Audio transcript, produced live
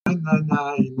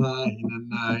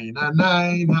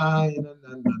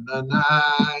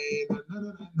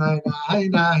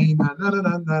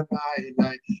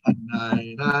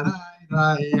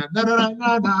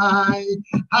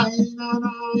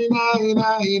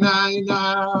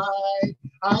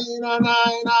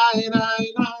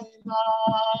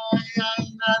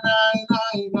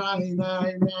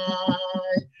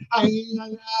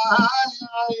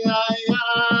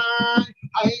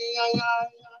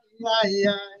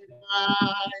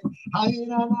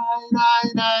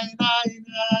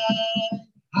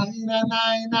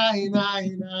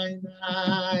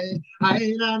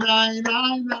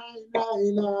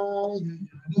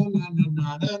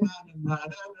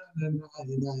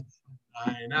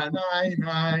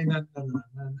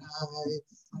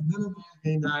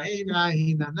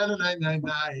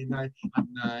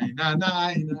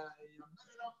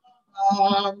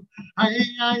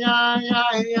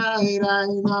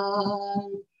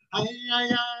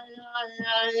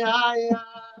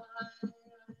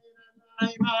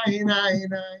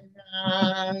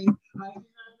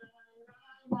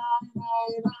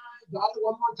Got it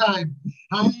one more time.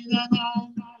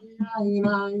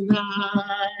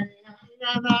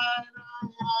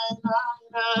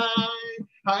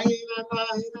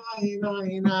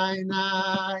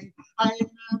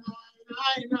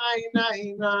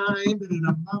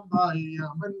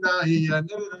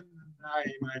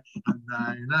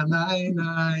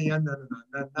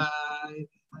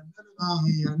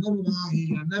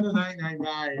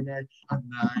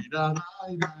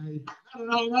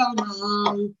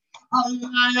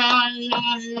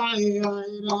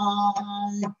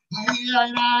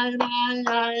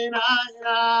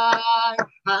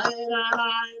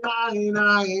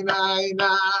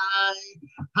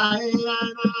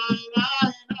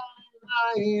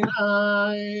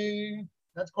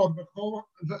 That's called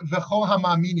V'cho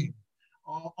Hama'aminim.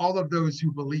 All of those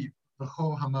who believe.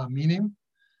 V'cho Hama'aminim.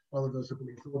 All of those who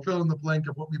believe. So we'll fill in the blank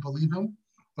of what we believe in.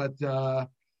 But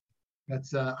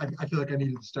that's I feel like I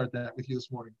needed to start that with you this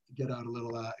morning to get out a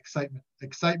little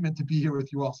excitement to be here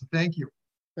with you all. So thank you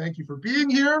for being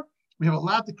here. We have a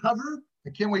lot to cover. I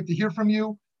can't wait to hear from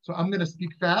you. So I'm going to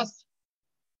speak fast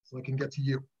so I can get to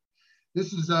you.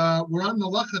 This is we're on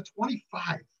Malacha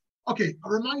 25. Okay, a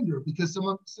reminder, because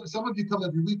some of you come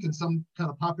every week and some kind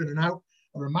of pop in and out.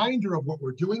 A reminder of what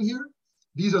we're doing here.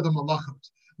 These are the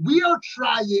malachot. We are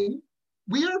trying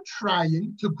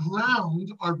to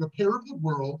ground our repair of the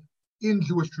world in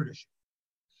Jewish tradition.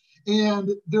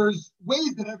 And there's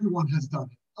ways that everyone has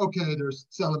done it. Okay, there's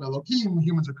Tselem Elohim,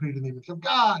 humans are created in the image of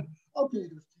God. Okay,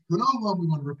 there's Tikkun Olam, we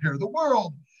want to repair the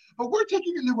world. But we're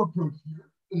taking a new approach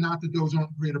here, and not that those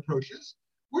aren't great approaches.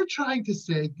 We're trying to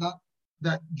say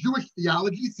that Jewish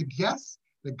theology suggests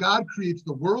that God creates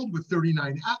the world with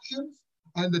 39 actions,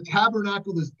 and the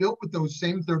tabernacle is built with those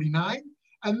same 39,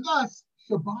 and thus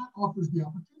Shabbat offers the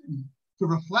opportunity to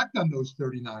reflect on those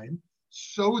 39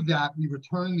 so that we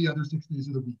return the other 6 days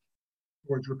of the week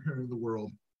towards repairing the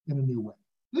world in a new way.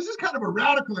 This is kind of a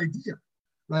radical idea,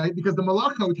 right? Because the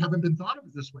malachot haven't been thought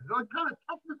of this way. They're like kind of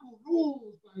technical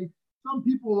rules like some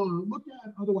people look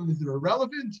at, otherwise they're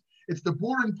irrelevant. It's the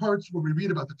boring parts where we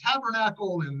read about the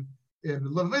tabernacle and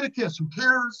in Leviticus, who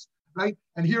cares, right?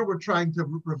 And here we're trying to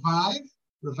revive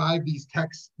these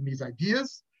texts and these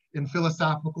ideas in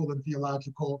philosophical and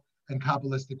theological and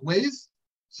Kabbalistic ways,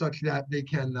 such that they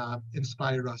can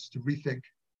inspire us to rethink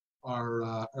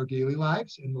our daily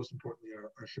lives and most importantly,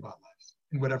 our Shabbat lives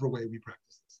in whatever way we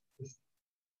practice this.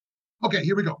 Okay,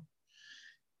 here we go.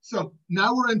 So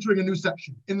now we're entering a new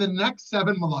section. In the next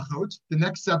 7 malachot, the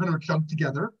next 7 are chunked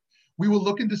together. We will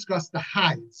look and discuss the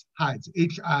hides,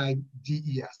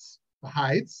 H-I-D-E-S, the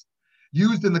hides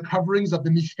used in the coverings of the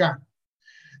Mishkan.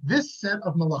 This set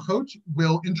of malachot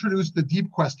will introduce the deep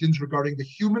questions regarding the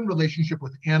human relationship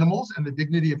with animals and the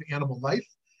dignity of animal life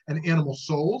and animal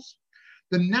souls.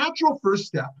 The natural first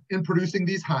step in producing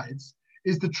these hides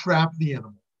is to trap the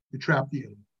animal,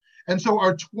 And so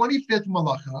our 25th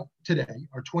malacha today, is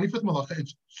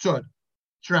Tzud,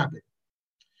 trapping.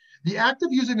 The act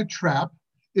of using a trap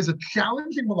is a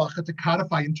challenging malacha to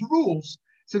codify into rules,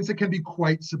 since it can be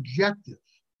quite subjective.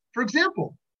 For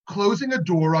example, closing a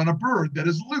door on a bird that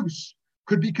is loose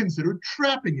could be considered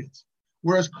trapping it,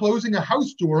 whereas closing a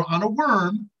house door on a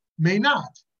worm may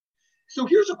not. So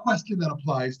here's a question that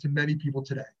applies to many people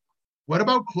today. What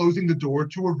about closing the door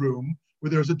to a room where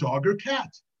there's a dog or cat?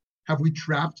 Have we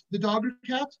trapped the dog or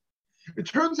cat? It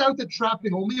turns out that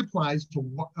trapping only applies to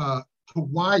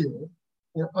wild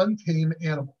or untamed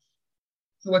animals.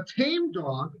 So a tame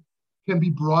dog can be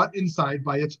brought inside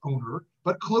by its owner,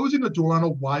 but closing a door on a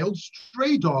wild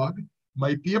stray dog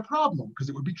might be a problem because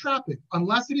it would be trapping,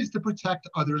 unless it is to protect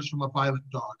others from a violent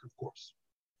dog, of course.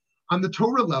 On the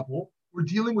Torah level, we're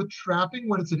dealing with trapping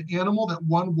when it's an animal that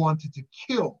one wanted to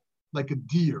kill, like a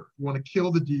deer. You want to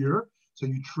kill the deer, so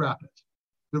you trap it.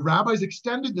 The rabbis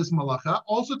extended this malacha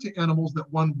also to animals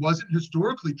that one wasn't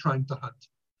historically trying to hunt,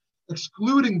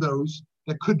 excluding those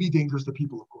that could be dangerous to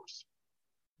people, of course.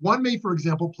 One may, for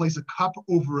example, place a cup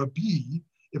over a bee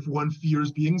if one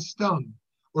fears being stung,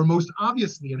 or most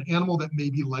obviously, an animal that may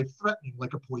be life-threatening,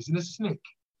 like a poisonous snake,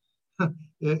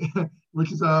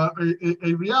 which is a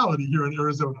reality here in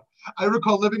Arizona. I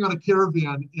recall living on a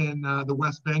caravan in the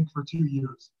West Bank for 2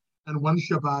 years, and one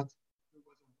Shabbat, there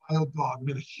was a wild dog, I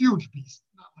mean, a huge beast,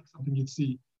 not like something you'd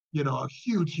see, a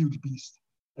huge, huge beast,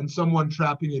 and someone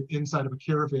trapping it inside of a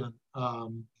caravan.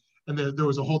 And there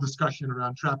was a whole discussion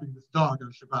around trapping this dog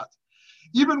on Shabbat.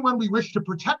 Even when we wish to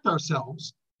protect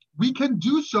ourselves, we can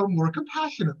do so more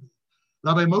compassionately.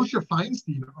 Rabbi Moshe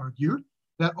Feinstein argued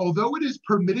that although it is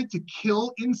permitted to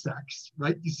kill insects,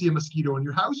 right? You see a mosquito in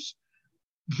your house,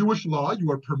 Jewish law, you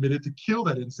are permitted to kill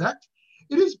that insect.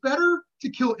 It is better to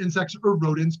kill insects or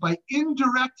rodents by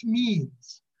indirect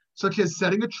means, such as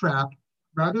setting a trap,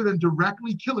 rather than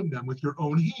directly killing them with your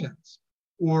own hands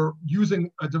or using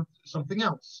something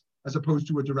else as opposed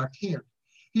to a direct hand.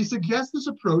 He suggests this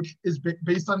approach is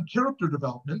based on character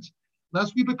development,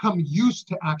 lest we become used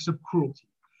to acts of cruelty.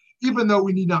 Even though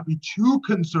we need not be too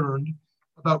concerned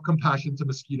about compassion to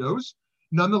mosquitoes,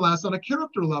 nonetheless, on a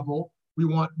character level, we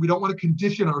don't want to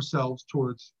condition ourselves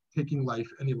towards taking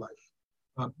any life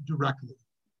directly.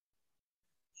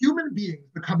 Human beings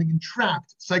becoming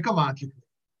entrapped psychologically.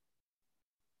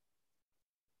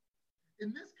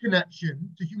 In this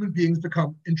connection to human beings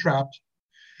become entrapped,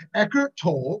 Eckhart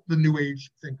Tolle, the New Age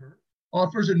thinker,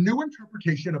 offers a new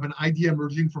interpretation of an idea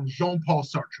emerging from Jean-Paul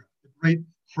Sartre, the great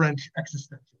French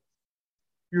existentialist.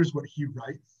 Here's what he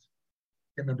writes.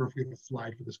 I can't remember if we have a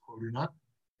slide for this quote or not.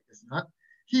 I guess not.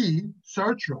 He,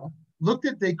 Sartre, looked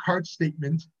at Descartes'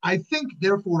 statement, "I think,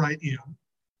 therefore I am,"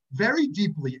 very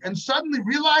deeply and suddenly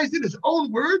realized in his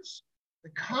own words,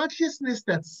 the consciousness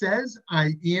that says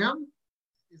I am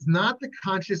is not the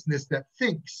consciousness that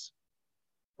thinks.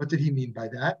 What did he mean by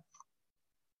that?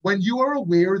 When you are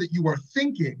aware that you are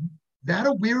thinking, that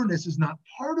awareness is not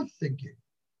part of thinking.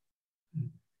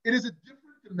 It is a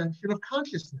different dimension of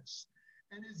consciousness.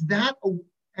 And is that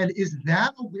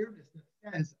awareness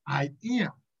that says I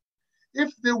am.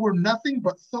 If there were nothing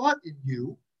but thought in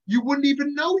you, you wouldn't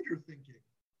even know you're thinking.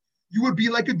 You would be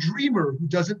like a dreamer who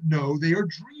doesn't know they are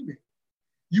dreaming.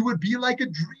 You would be like a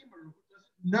dreamer who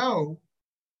doesn't know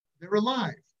they're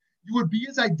alive. You would be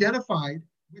as identified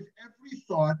with every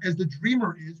thought as the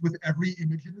dreamer is with every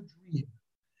image in the dream.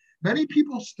 Many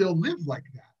people still live like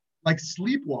that, like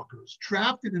sleepwalkers,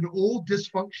 trapped in an old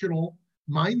dysfunctional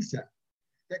mindset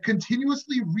that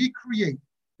continuously recreate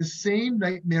the same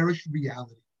nightmarish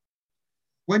reality.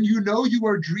 When you know you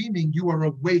are dreaming, you are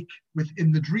awake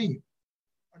within the dream.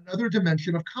 Another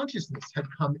dimension of consciousness had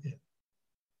come in.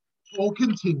 Toll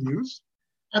continues,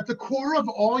 at the core of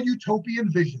all utopian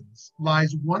visions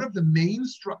lies one of the main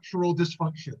structural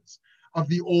dysfunctions of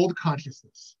the old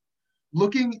consciousness,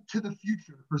 looking to the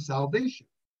future for salvation.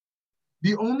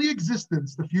 The only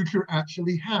existence the future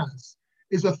actually has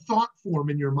is a thought form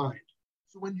in your mind.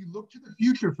 So when you look to the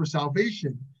future for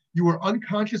salvation, you are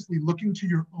unconsciously looking to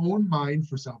your own mind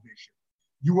for salvation.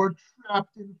 You are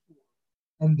trapped in form,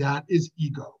 and that is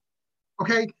ego.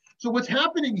 Okay, so what's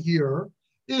happening here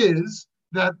is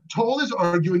that Tolle is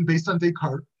arguing, based on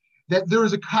Descartes, that there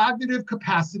is a cognitive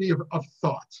capacity of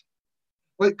thought.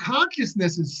 But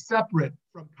consciousness is separate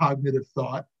from cognitive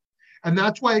thought, and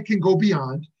that's why it can go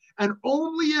beyond. And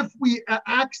only if we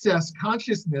access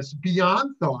consciousness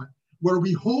beyond thought, where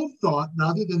we hold thought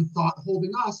rather than thought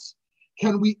holding us,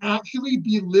 can we actually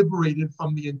be liberated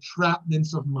from the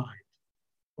entrapments of mind.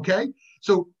 Okay?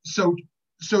 So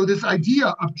this idea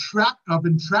of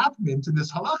entrapment in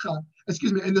this halacha,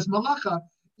 in this malacha,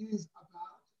 is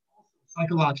about also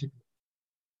psychologically.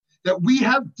 That we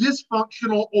have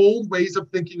dysfunctional old ways of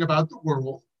thinking about the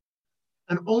world,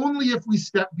 and only if we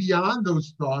step beyond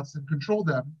those thoughts and control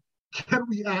them, can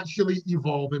we actually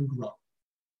evolve and grow.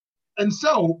 And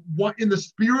so, in the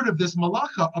spirit of this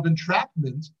malacha of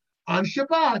entrapment, on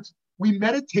Shabbat, we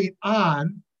meditate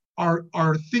on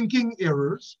our thinking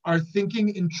errors, our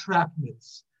thinking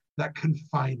entrapments that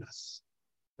confine us,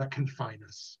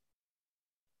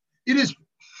 It is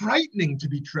frightening to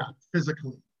be trapped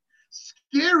physically,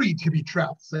 scary to be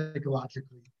trapped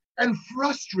psychologically, and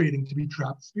frustrating to be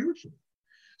trapped spiritually.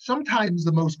 Sometimes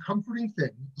the most comforting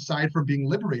thing, aside from being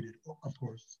liberated, of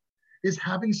course, is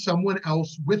having someone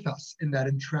else with us in that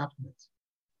entrapment.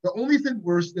 The only thing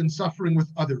worse than suffering with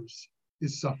others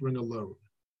is suffering alone.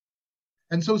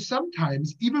 And so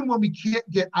sometimes, even when we can't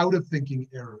get out of thinking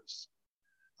errors,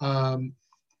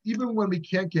 even when we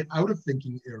can't get out of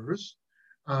thinking errors,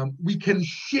 we can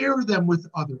share them with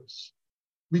others.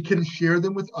 We can share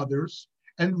them with others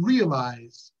and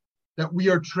realize that we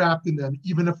are trapped in them,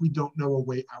 even if we don't know a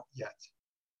way out yet.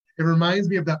 It reminds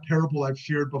me of that parable I've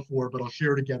shared before, but I'll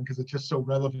share it again because it's just so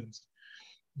relevant.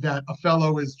 That a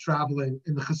fellow is traveling,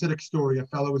 in the Hasidic story, a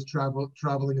fellow is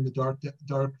traveling in the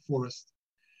dark forest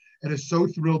and is so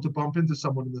thrilled to bump into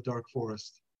someone in the dark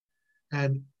forest.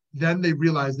 And then they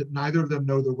realize that neither of them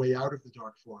know the way out of the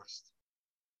dark forest.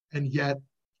 And yet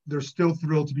they're still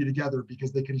thrilled to be together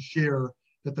because they can share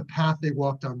that the path they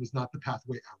walked on was not the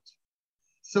pathway out.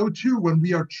 So too, when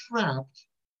we are trapped,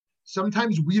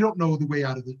 sometimes we don't know the way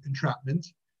out of the entrapment,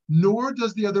 nor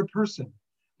does the other person,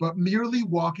 but merely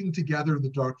walking together in the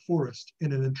dark forest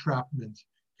in an entrapment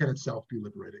can itself be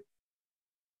liberating.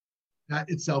 That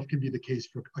itself can be the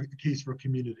case for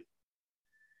community.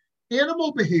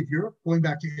 Animal behavior, going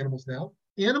back to animals now,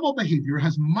 animal behavior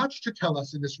has much to tell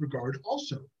us in this regard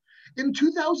also. In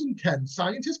 2010,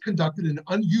 scientists conducted an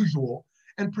unusual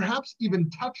and perhaps even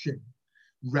touching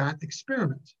rat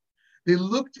experiment. They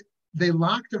locked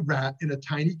a rat in a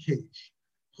tiny cage,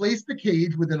 placed the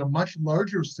cage within a much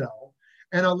larger cell,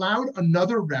 and allowed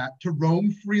another rat to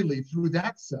roam freely through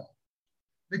that cell.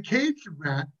 The caged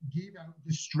rat gave out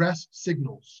distress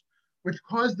signals, which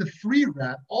caused the free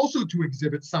rat also to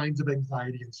exhibit signs of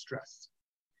anxiety and stress.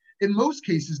 In most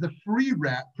cases, the free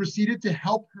rat proceeded to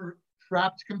help her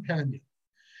trapped companion,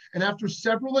 and after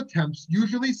several attempts,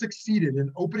 usually succeeded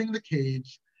in opening the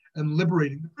cage and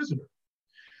liberating the prisoner.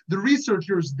 The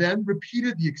researchers then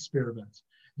repeated the experiment,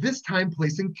 this time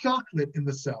placing chocolate in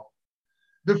the cell.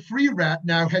 The free rat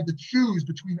now had to choose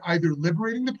between either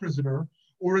liberating the prisoner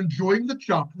or enjoying the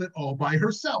chocolate all by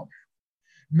herself.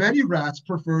 Many rats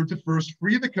preferred to first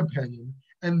free the companion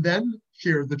and then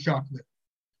share the chocolate,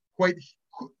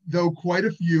 though quite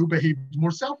a few behaved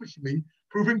more selfishly,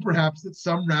 proving perhaps that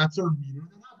some rats are meaner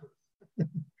than others.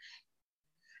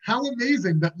 How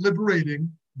amazing that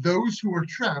liberating those who are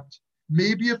trapped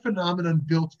may be a phenomenon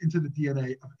built into the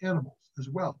DNA of animals as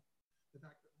well. The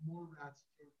fact that more rats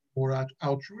take a more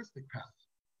altruistic path.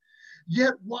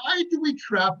 Yet why do we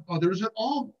trap others at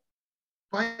all?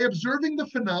 By observing the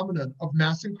phenomenon of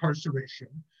mass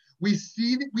incarceration, we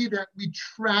see that we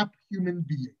trap human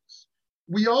beings.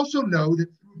 We also know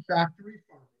that through factory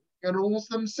farming, animals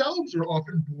themselves are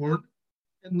often born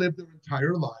and live their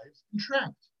entire lives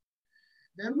entrapped.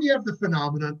 Then we have the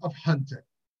phenomenon of hunting,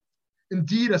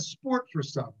 indeed a sport for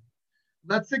some.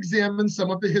 Let's examine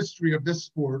some of the history of this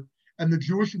sport and the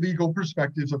Jewish legal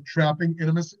perspectives of trapping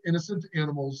innocent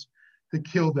animals to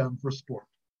kill them for sport.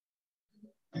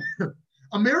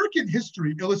 American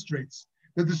history illustrates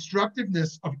the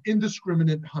destructiveness of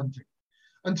indiscriminate hunting.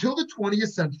 Until the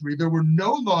 20th century, there were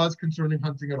no laws concerning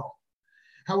hunting at all.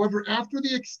 However, after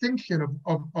the extinction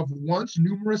of once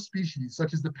numerous species,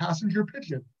 such as the passenger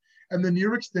pigeon, and the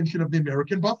near extinction of the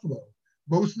American buffalo,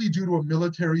 mostly due to a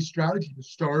military strategy to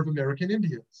starve American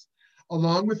Indians,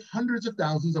 along with hundreds of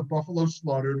thousands of buffalo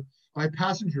slaughtered by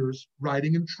passengers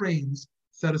riding in trains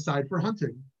set aside for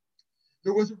hunting,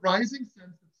 there was a rising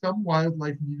sense that some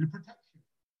wildlife needed protection,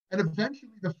 and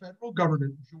eventually the federal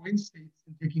government joined states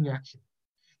in taking action.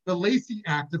 The Lacey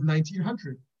Act of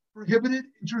 1900 prohibited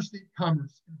interstate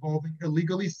commerce involving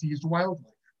illegally seized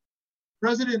wildlife.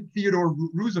 President Theodore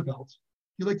Roosevelt,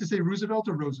 you like to say Roosevelt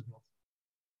or Roosevelt?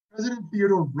 President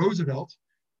Theodore Roosevelt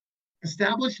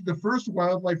established the first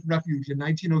wildlife refuge in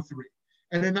 1903.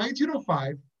 And in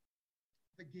 1905,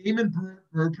 the Game and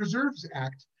Bird Preserves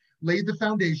Act laid the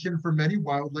foundation for many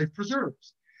wildlife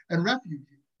preserves and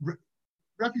refuges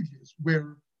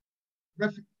where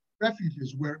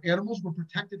animals were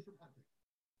protected from hunting.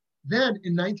 Then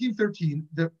in 1913,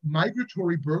 the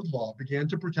migratory bird law began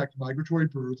to protect migratory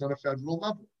birds on a federal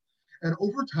level. And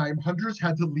over time, hunters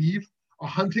had to leave a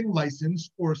hunting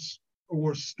license or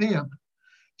stamp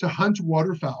to hunt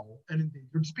waterfowl and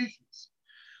endangered species.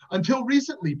 Until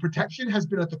recently, protection has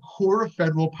been at the core of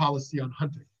federal policy on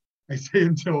hunting. I say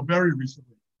until very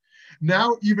recently.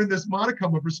 Now, even this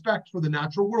modicum of respect for the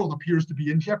natural world appears to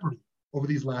be in jeopardy over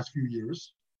these last few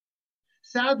years.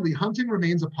 Sadly, hunting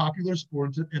remains a popular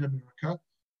sport in America,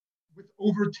 with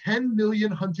over 10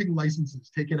 million hunting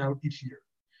licenses taken out each year.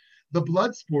 The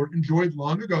blood sport enjoyed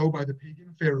long ago by the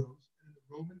pagan pharaohs in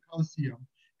the Roman Colosseum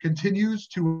continues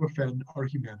to offend our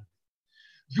humanity.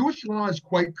 Jewish law is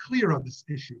quite clear on this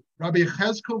issue. Rabbi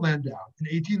Yechezkel Landau, an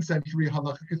 18th century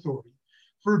halakhic authority,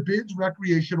 forbids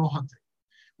recreational hunting,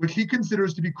 which he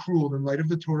considers to be cruel in light of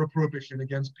the Torah prohibition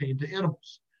against pain to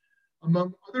animals.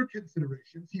 Among other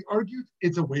considerations, he argues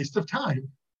it's a waste of time.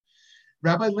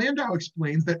 Rabbi Landau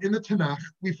explains that in the Tanakh,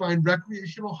 we find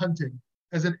recreational hunting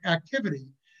as an activity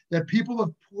that people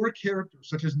of poor character,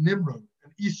 such as Nimrod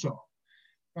and Esau,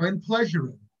 find pleasure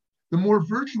in. The more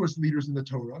virtuous leaders in the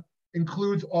Torah,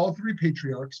 includes all three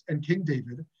patriarchs and King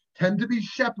David, tend to be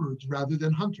shepherds rather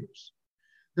than hunters.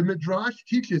 The Midrash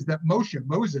teaches that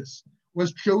Moses,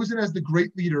 was chosen as the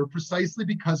great leader precisely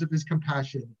because of his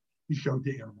compassion he showed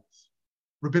to animals.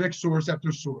 Rabbinic source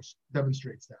after source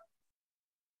demonstrates that.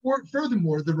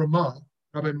 Furthermore, the Ramah,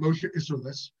 Rabbi Moshe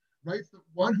Isserlis, writes that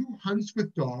one who hunts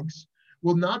with dogs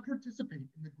will not participate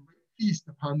in the great feast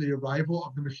upon the arrival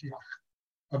of the Mashiach,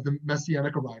 of the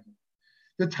messianic arrival.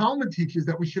 The Talmud teaches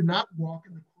that we should not walk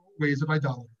in the cruel ways of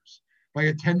idolaters by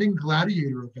attending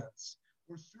gladiator events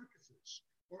or circuses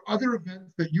or other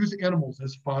events that use animals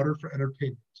as fodder for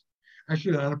entertainment.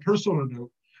 Actually, on a personal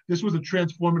note, this was a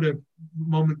transformative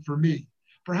moment for me.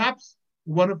 Perhaps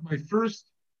one of my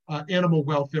first animal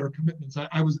welfare commitments.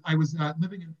 I was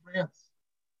living in France,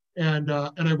 and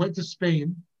I went to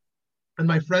Spain, and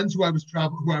my friends who I was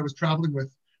traveling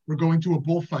with were going to a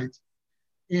bullfight,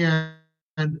 and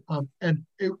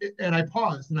I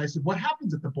paused and I said, "What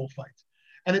happens at the bullfight?"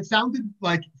 And it sounded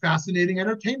like fascinating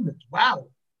entertainment. Wow,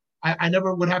 I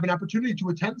never would have an opportunity to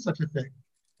attend such a thing.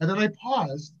 And then I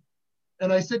paused,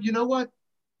 and I said, "You know what?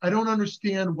 I don't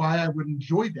understand why I would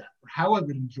enjoy that or how I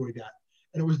would enjoy that."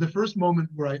 And it was the first moment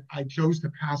where I chose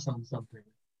to pass on something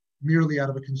merely out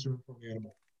of a concern for an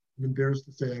animal. I'm embarrassed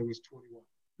to say I was 21.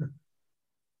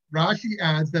 Rashi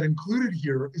adds that included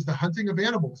here is the hunting of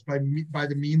animals by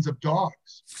the means of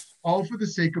dogs, all for the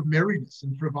sake of merriness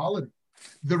and frivolity.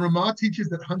 The Ramah teaches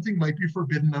that hunting might be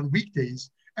forbidden on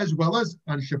weekdays as well as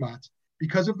on Shabbat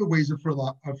because of the ways of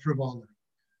frivolity.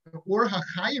 Or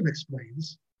HaChaim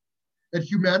explains that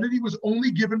humanity was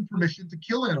only given permission to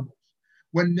kill animals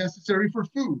when necessary for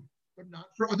food, but not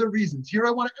for other reasons. Here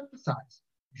I want to emphasize,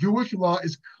 Jewish law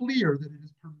is clear that it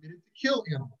is permitted to kill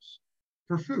animals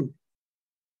for food.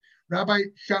 Rabbi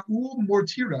Shaul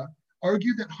Mortira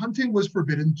argued that hunting was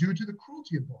forbidden due to the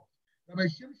cruelty involved. Rabbi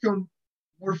Shimshon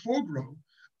Morfogro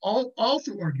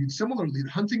also argued similarly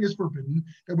that hunting is forbidden,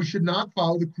 that we should not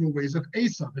follow the cruel ways of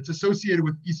Esav. It's associated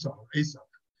with Esau, Esav.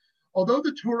 Although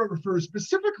the Torah refers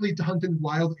specifically to hunting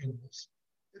wild animals,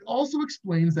 it also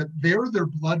explains that their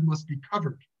blood must be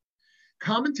covered.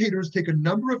 Commentators take a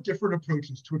number of different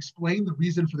approaches to explain the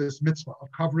reason for this mitzvah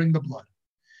of covering the blood.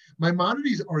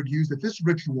 Maimonides argues that this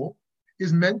ritual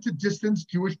is meant to distance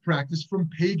Jewish practice from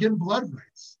pagan blood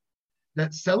rites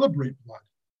that celebrate blood.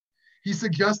 He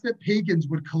suggests that pagans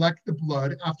would collect the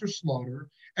blood after slaughter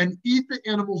and eat the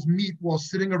animal's meat while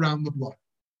sitting around the blood.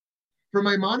 For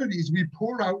Maimonides, we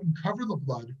pour out and cover the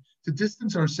blood to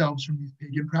distance ourselves from these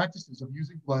pagan practices of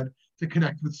using blood to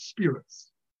connect with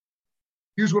spirits.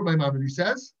 Here's what Maimonides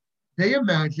says. They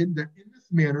imagined that in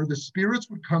this manner, the spirits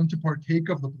would come to partake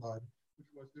of the blood, which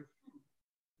was their food,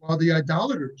 while the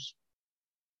idolaters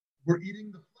were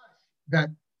eating the flesh.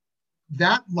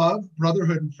 That love,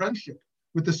 brotherhood, and friendship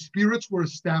with the spirits were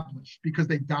established because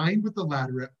they dined with the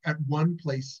latter at one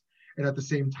place and at the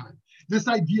same time. This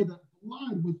idea that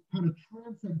blood was kind of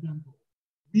transcendental.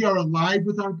 We are alive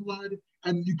with our blood,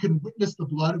 and you can witness the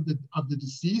blood of the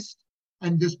deceased,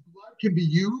 and this blood can be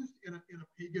used in a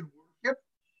pagan worship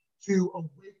to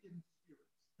awaken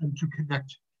spirits and to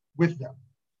connect with them,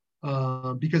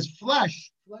 because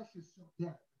flesh is so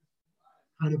dead.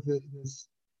 Kind of this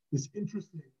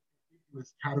interesting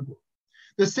category.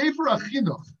 The Sefer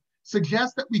Achinuch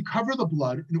suggests that we cover the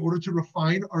blood in order to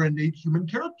refine our innate human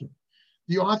character.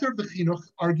 The author of the Chinuch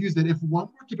argues that if one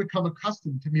were to become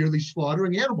accustomed to merely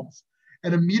slaughtering animals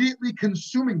and immediately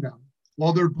consuming them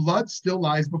while their blood still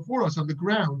lies before us on the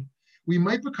ground, we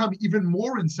might become even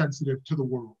more insensitive to the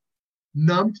world,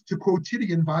 numbed to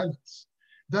quotidian violence.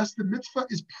 Thus, the mitzvah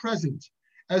is present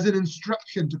as an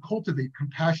instruction to cultivate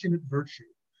compassionate virtue.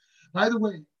 By the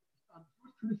way,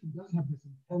 Jewish tradition does have this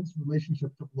intense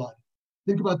relationship to blood.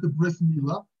 Think about the bris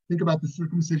milah. Think about the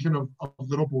circumcision of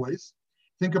little boys.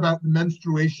 Think about the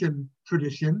menstruation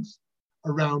traditions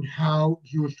around how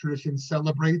Jewish tradition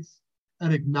celebrates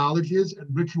and acknowledges and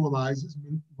ritualizes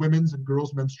women's and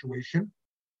girls' menstruation.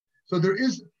 So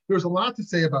there's a lot to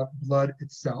say about blood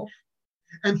itself.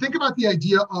 And think about the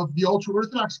idea of the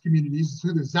ultra-Orthodox communities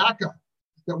through the Zaka,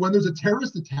 that when there's a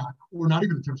terrorist attack, or not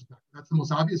even a terrorist attack, that's the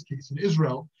most obvious case in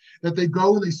Israel, that they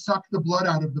go and they suck the blood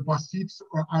out of the basits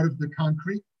or out of the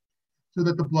concrete so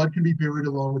that the blood can be buried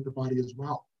along with the body as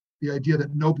well. The idea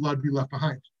that no blood be left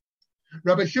behind.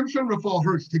 Rabbi Shimshon Raphael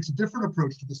Hirsch takes a different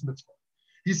approach to this mitzvah.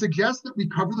 He suggests that we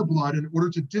cover the blood in order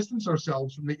to distance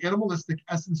ourselves from the animalistic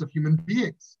essence of human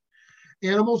beings.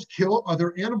 Animals kill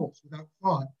other animals without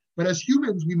thought, but as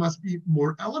humans, we must be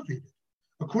more elevated.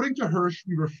 According to Hirsch,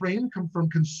 we refrain from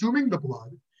consuming the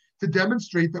blood to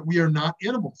demonstrate that we are not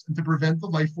animals and to prevent the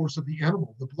life force of the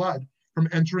animal, the blood, from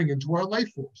entering into our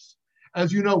life force.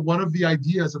 As you know, one of the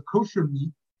ideas of kosher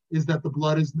meat is that the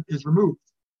blood is removed,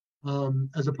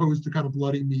 as opposed to kind of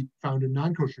bloody meat found in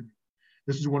non-kosher meat.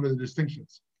 This is one of the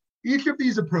distinctions. Each of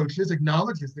these approaches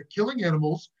acknowledges that killing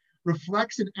animals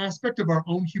reflects an aspect of our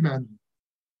own humanity.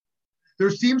 There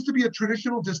seems to be a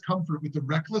traditional discomfort with the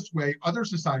reckless way other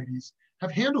societies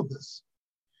have handled this.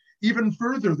 Even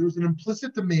further, there's an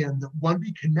implicit demand that one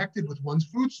be connected with one's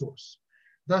food source.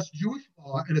 Thus, Jewish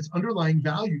law and its underlying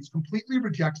values completely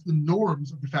rejects the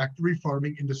norms of the factory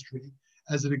farming industry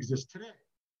as it exists today.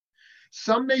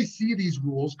 Some may see these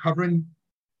rules covering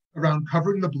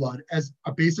the blood as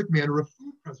a basic manner of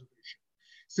food preservation,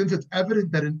 since it's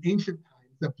evident that in ancient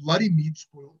times that bloody meat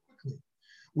spoiled quickly,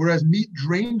 whereas meat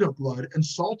drained of blood and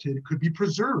salted could be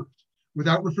preserved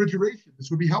without refrigeration.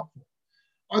 This would be helpful.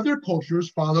 Other cultures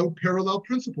follow parallel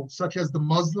principles, such as the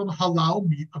Muslim halal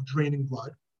meat of draining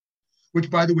blood, which,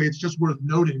 by the way, it's just worth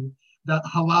noting that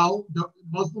halal, the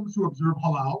Muslims who observe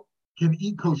halal can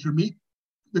eat kosher meat.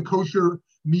 The kosher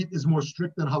meat is more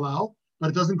strict than halal, but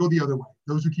it doesn't go the other way.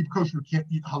 Those who keep kosher can't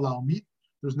eat halal meat.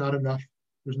 There's not enough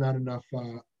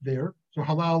there. So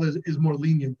halal is more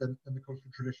lenient than the kosher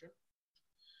tradition.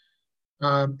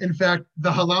 In fact, the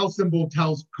halal symbol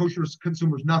tells kosher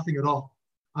consumers nothing at all.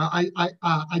 I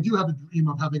do have a dream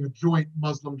of having a joint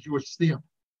Muslim-Jewish stamp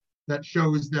that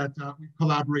shows that we've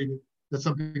collaborated, that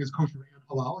something is kosher and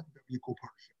halal. I think that would be a cool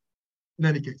partnership. In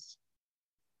any case.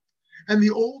 And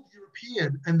the old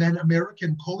European and then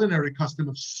American culinary custom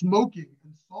of smoking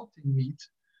and salting meat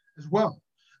as well.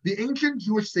 The ancient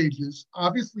Jewish sages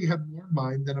obviously had more in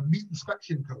mind than a meat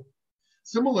inspection code.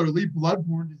 Similarly,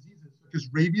 blood-borne diseases such as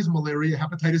rabies, malaria,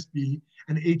 hepatitis B,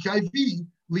 and HIV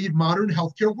lead modern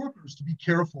healthcare workers to be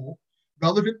careful.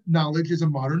 Relevant knowledge is a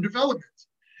modern development.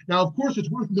 Now, of course, it's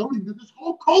worth noting that this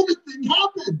whole COVID thing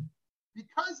happened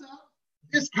because of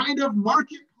this kind of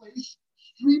marketplace,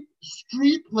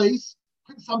 street place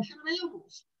consumption of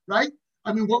animals, right?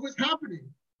 I mean, what was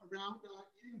happening around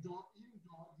eating dogs, eating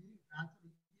cats,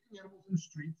 eating animals in the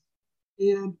streets,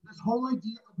 and this whole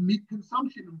idea of meat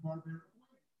consumption in barbaric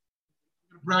ways.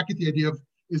 I'm going to bracket the idea of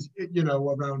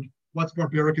around what's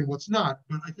barbaric and what's not,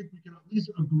 but I think we can at least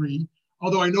agree,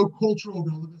 although I know cultural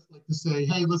relativists like to say,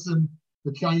 hey, listen,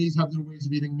 the Chinese have their ways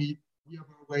of eating meat, we have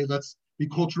our way, let's be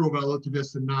cultural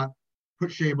relativists and not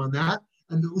put shame on that.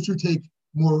 And those who take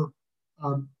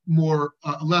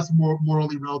less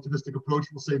morally relativistic approach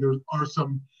will say there are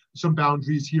some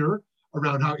boundaries here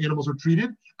around how animals are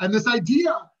treated. And this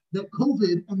idea that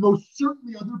COVID and most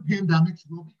certainly other pandemics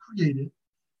will be created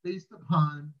based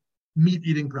upon meat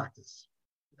eating practice.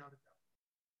 Without a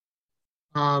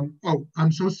doubt.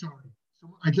 I'm so sorry.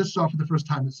 So I just saw for the first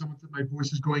time that someone said my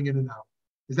voice is going in and out.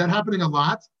 Is that happening a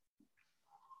lot?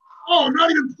 Oh, I'm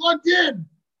not even plugged in.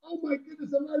 Oh my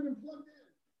goodness, I'm not even plugged in.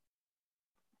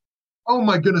 Oh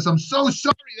my goodness, I'm so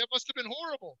sorry. That must have been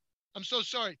horrible. I'm so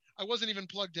sorry. I wasn't even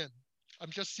plugged in. I'm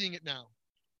just seeing it now.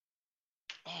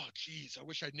 Oh, geez, I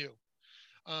wish I knew.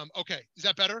 Okay, is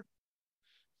that better?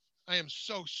 I am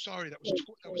so sorry. That was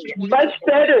 20. Much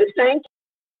better, thank you.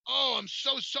 Oh, I'm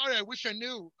so sorry. I wish I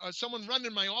knew. Someone run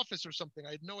in my office or something.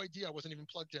 I had no idea. I wasn't even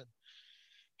plugged in.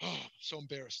 Oh, I'm so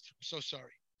embarrassed. I'm so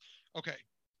sorry. Okay,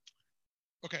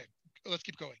 let's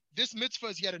keep going. This mitzvah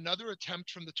is yet another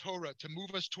attempt from the Torah to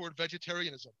move us toward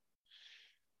vegetarianism.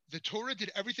 The Torah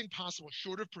did everything possible,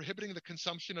 short of prohibiting the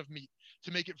consumption of meat,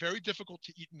 to make it very difficult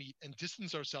to eat meat and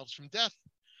distance ourselves from death.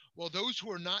 While those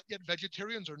who are not yet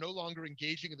vegetarians are no longer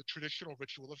engaging in the traditional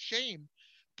ritual of shame,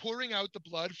 pouring out the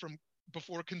blood from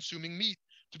before consuming meat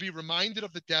to be reminded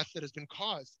of the death that has been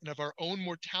caused and of our own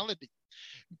mortality.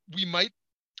 We might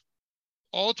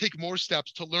all take more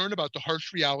steps to learn about the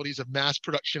harsh realities of mass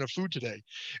production of food today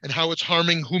and how it's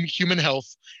harming human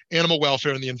health, animal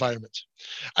welfare, and the environment.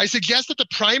 I suggest that the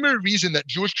primary reason that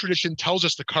Jewish tradition tells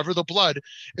us to cover the blood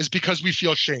is because we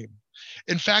feel shame.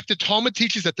 In fact, the Talmud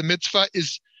teaches that the mitzvah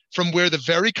is from where the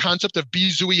very concept of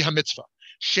bizui ha-mitzvah,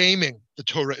 shaming the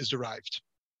Torah, is derived.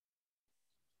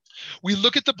 We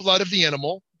look at the blood of the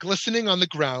animal glistening on the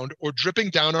ground or dripping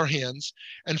down our hands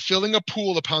and filling a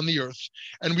pool upon the earth,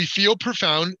 and we feel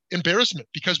profound embarrassment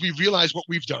because we realize what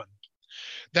we've done.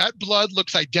 That blood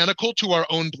looks identical to our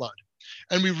own blood,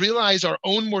 and we realize our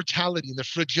own mortality and the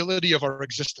fragility of our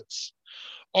existence.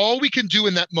 All we can do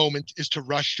in that moment is to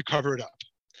rush to cover it up.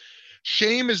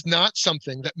 Shame is not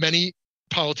something that many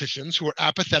politicians who are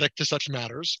apathetic to such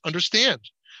matters understand.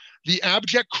 The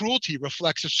abject cruelty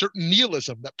reflects a certain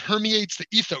nihilism that permeates the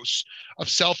ethos of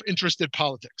self-interested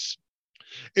politics.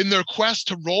 In their quest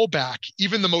to roll back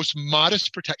even the most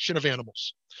modest protection of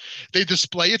animals, they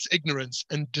display its ignorance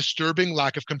and disturbing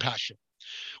lack of compassion.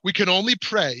 We can only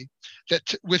pray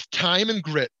that with time and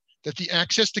grit, that the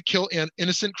access to kill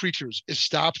innocent creatures is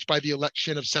stopped by the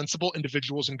election of sensible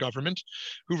individuals in government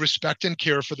who respect and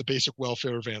care for the basic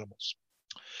welfare of animals.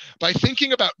 By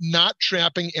thinking about not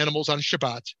trapping animals on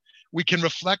Shabbat, we can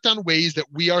reflect on ways that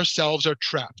we ourselves are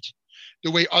trapped,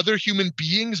 the way other human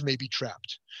beings may be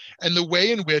trapped, and the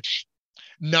way in which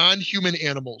non-human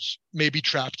animals may be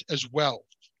trapped as well.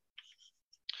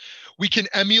 We can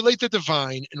emulate the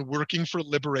divine in working for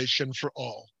liberation for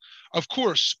all. Of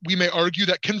course, we may argue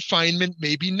that confinement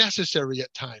may be necessary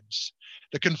at times,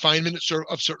 the confinement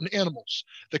of certain animals,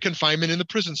 the confinement in the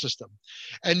prison system.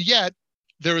 And yet,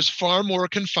 there is far more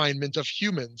confinement of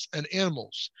humans and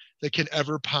animals that can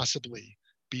ever possibly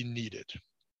be needed.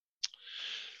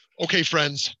 Okay,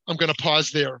 friends, I'm going to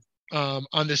pause there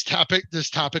on this topic.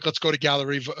 Let's go to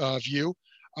gallery view.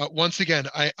 Once again,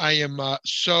 I am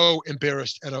so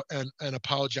embarrassed and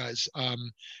apologize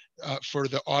for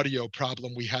the audio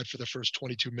problem we had for the first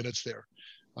 22 minutes there.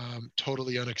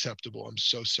 Totally unacceptable. I'm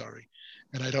so sorry,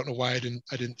 and I don't know why I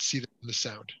didn't see the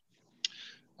sound.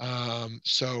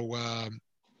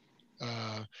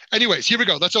 Anyways, here we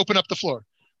go. Let's open up the floor.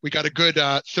 We got a good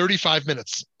 35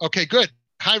 minutes. Okay, good.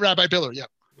 Hi, Rabbi Biller. Yeah.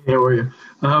 How are you?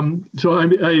 So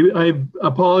I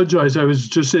apologize. I was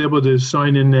just able to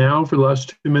sign in now for the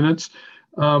last 2 minutes.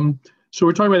 So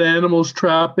we're talking about animals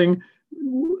trapping.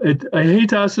 I hate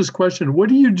to ask this question. What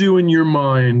do you do in your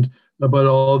mind about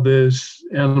all this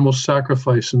animal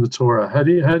sacrifice in the Torah? How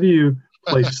do you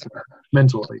place that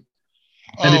mentally?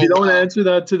 And if you don't answer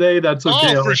that today, that's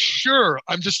okay. Oh, for sure.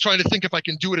 I'm just trying to think if I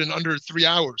can do it in under 3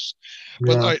 hours.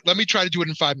 But all right, let me try to do it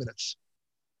in 5 minutes.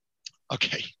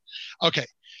 Okay.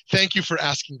 Thank you for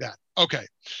asking that. Okay.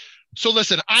 So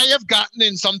listen, I have gotten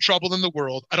in some trouble in the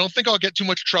world. I don't think I'll get too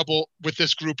much trouble with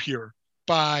this group here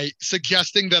by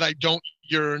suggesting that I don't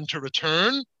yearn to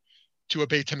return to a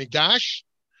Beit HaMikdash,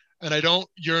 and I don't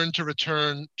yearn to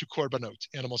return to korbanot,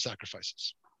 animal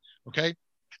sacrifices. Okay.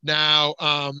 Now,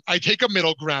 I take a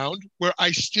middle ground where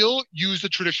I still use the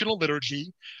traditional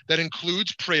liturgy that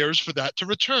includes prayers for that to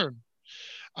return.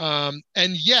 And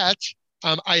yet,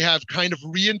 I have kind of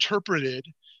reinterpreted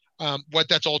what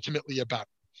that's ultimately about.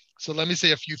 So let me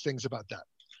say a few things about that,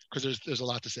 because there's a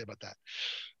lot to say about that.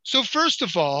 So first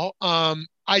of all,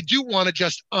 I do want to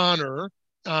just honor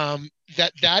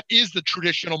that is the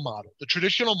traditional model. The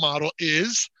traditional model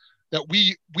is that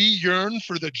we yearn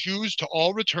for the Jews to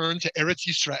all return to Eretz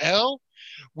Yisrael.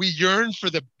 We yearn for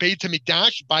the Beit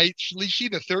HaMikdash, Beit Shlishi,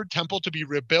 the third temple, to be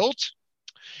rebuilt.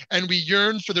 And we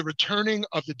yearn for the returning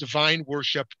of the divine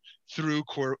worship through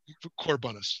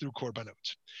korbanos, through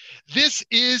korbanot. This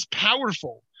is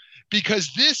powerful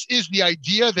because this is the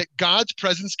idea that God's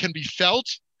presence can be felt,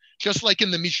 just like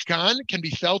in the Mishkan, can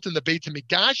be felt in the Beit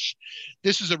HaMikdash.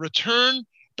 This is a return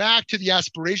back to the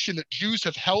aspiration that Jews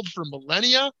have held for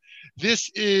millennia. This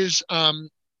is a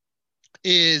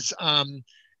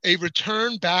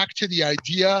return back to the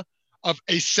idea of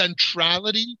a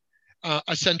centrality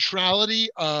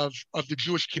of the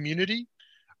Jewish community.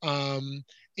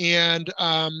 And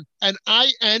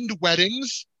I end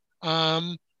weddings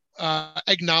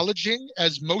acknowledging,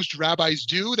 as most rabbis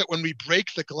do, that when we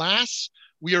break the glass,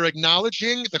 we are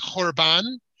acknowledging the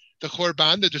Chorban,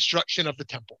 the destruction of the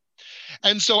temple.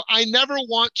 And so I never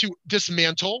want to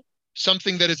dismantle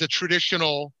something that is a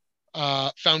traditional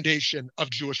foundation of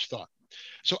Jewish thought.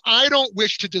 So I don't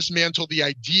wish to dismantle the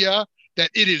idea that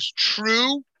it is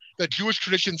true that Jewish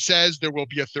tradition says there will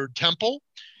be a third temple,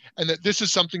 and that this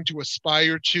is something to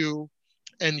aspire to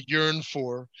and yearn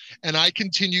for. And I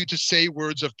continue to say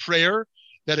words of prayer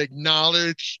that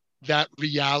acknowledge that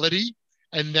reality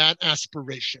and that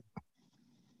aspiration.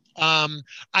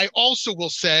 I also will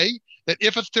say that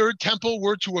if a third temple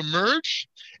were to emerge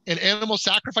and animal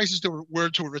sacrifices were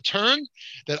to return,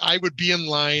 that I would be in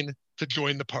line to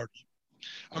join the party.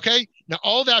 Okay, now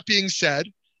all that being said,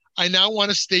 I now want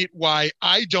to state why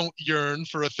I don't yearn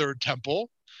for a third temple,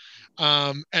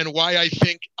 and why I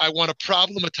think I want to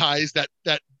problematize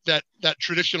that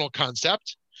traditional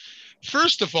concept.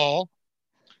 First of all,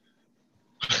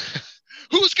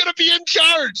 who's going to be in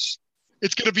charge?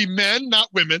 It's going to be men,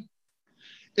 not women.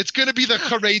 It's going to be the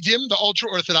Haredim, the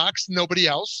ultra-Orthodox, nobody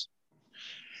else.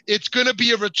 It's going to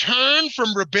be a return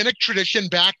from rabbinic tradition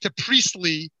back to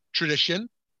priestly tradition.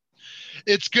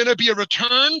 It's going to be a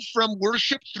return from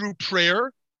worship through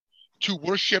prayer to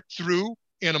worship through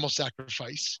animal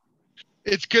sacrifice.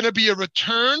 It's going to be a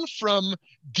return from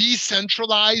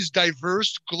decentralized,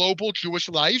 diverse, global Jewish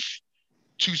life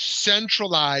to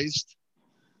centralized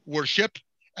worship.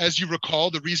 As you recall,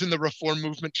 the reason the Reform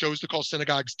movement chose to call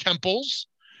synagogues temples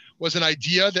was an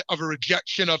idea of a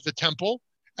rejection of the temple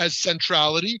as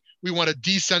centrality. We want to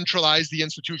decentralize the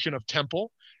institution of temple.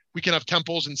 We can have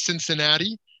temples in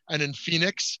Cincinnati and in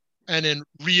Phoenix and in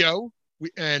Rio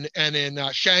and in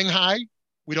Shanghai.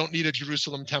 We don't need a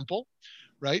Jerusalem temple,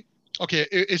 right? Okay,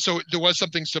 so there was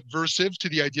something subversive to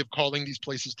the idea of calling these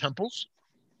places temples,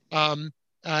 and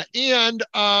we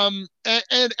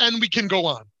can go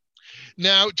on.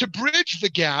 Now, to bridge the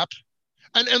gap,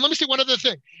 and let me say one other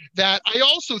thing, that I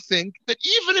also think that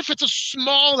even if it's a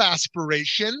small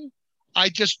aspiration, I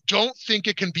just don't think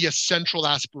it can be a central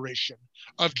aspiration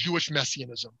of Jewish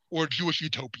messianism or Jewish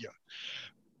utopia.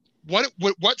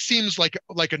 What seems like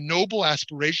a noble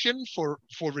aspiration for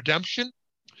redemption?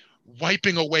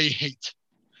 Wiping away hate,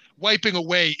 wiping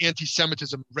away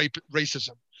anti-Semitism,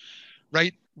 racism,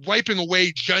 right? Wiping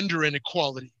away gender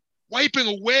inequality, wiping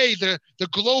away the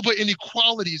global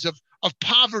inequalities of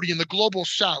poverty in the global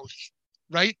South,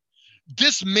 right?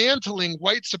 Dismantling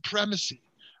white supremacy,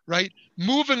 right?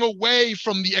 Moving away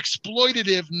from the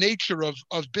exploitative nature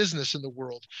of business in the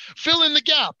world. Fill in the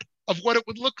gap of what it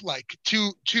would look like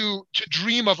to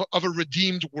dream of a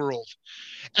redeemed world.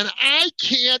 And I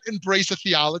can't embrace a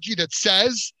theology that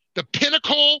says the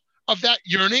pinnacle of that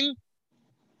yearning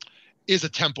is a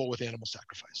temple with animal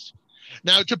sacrifice.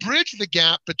 Now, to bridge the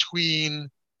gap between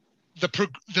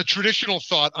the traditional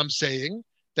thought I'm saying,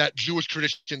 that Jewish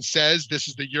tradition says this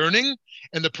is the yearning,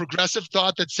 and the progressive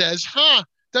thought that says,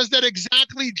 does that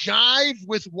exactly jive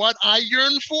with what I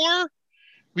yearn for?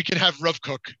 We can have Rav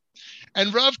Kook.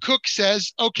 And Rav Kook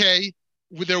says, okay,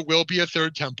 there will be a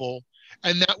third temple,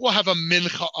 and that will have a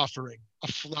mincha offering, a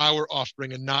flower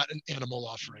offering, and not an animal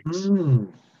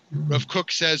offering. Rav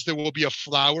Kook says there will be a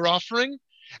flower offering,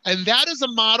 and that is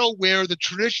a model where the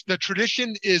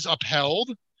tradition is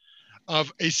upheld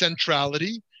of a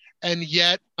centrality, and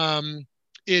yet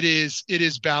it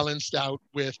is balanced out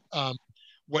with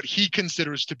what he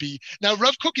considers to be. Now,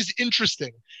 Rav Kook is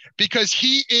interesting because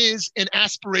he is an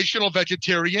aspirational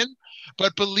vegetarian,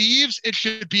 but believes it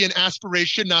should be an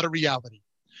aspiration, not a reality.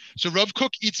 So Rav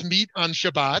Kook eats meat on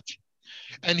Shabbat,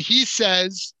 and he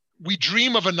says, we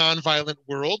dream of a nonviolent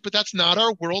world, but that's not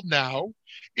our world now.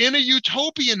 In a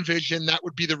utopian vision, that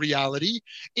would be the reality,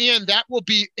 and that will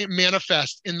be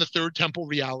manifest in the third temple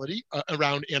reality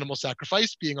around animal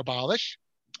sacrifice being abolished.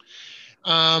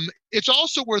 It's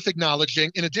also worth acknowledging,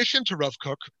 in addition to Rav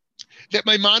Kook, that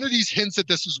Maimonides hints at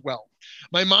this as well.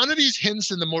 Maimonides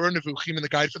hints in the Moreh Nevuchim, in the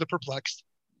Guide for the Perplexed,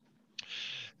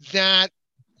 that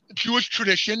Jewish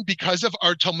tradition, because of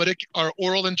our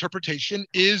oral interpretation,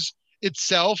 is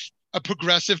itself a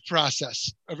progressive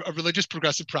process, a religious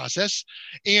progressive process.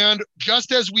 And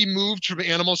just as we moved from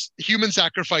human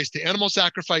sacrifice to animal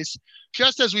sacrifice,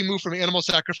 just as we move from animal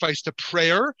sacrifice to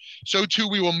prayer, so too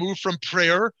we will move from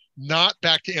prayer, not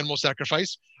back to animal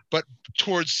sacrifice, but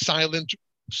towards silent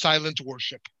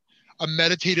worship, a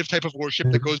meditative type of worship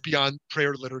that goes beyond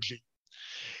prayer liturgy.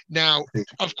 Now,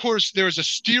 of course, there's a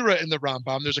stira in the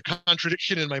Rambam. There's a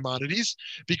contradiction in Maimonides,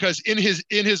 because in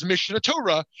his Mishnah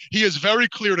Torah, he is very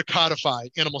clear to codify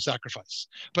animal sacrifice.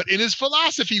 But in his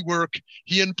philosophy work,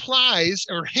 he implies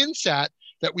or hints at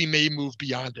that we may move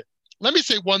beyond it. Let me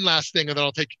say one last thing, and then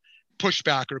I'll take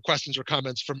pushback or questions or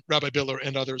comments from Rabbi Biller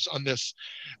and others on this.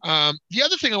 The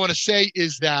other thing I want to say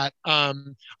is that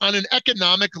on an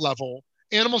economic level,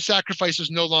 animal sacrifice is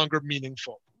no longer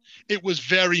meaningful. It was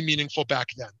very meaningful back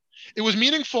then. It was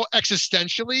meaningful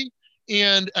existentially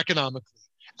and economically.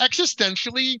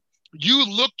 Existentially, you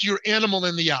looked your animal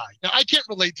in the eye. Now, I can't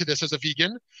relate to this as a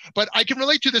vegan, but I can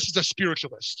relate to this as a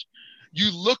spiritualist.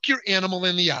 You look your animal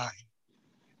in the eye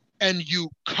and you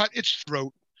cut its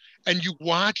throat and you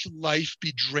watch life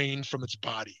be drained from its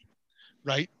body,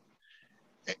 right?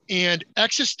 And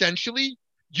existentially,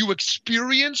 you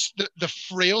experience the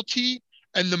frailty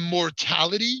and the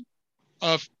mortality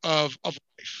of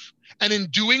life. And in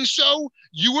doing so,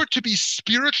 you were to be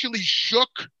spiritually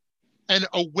shook and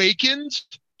awakened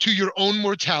to your own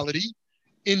mortality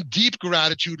in deep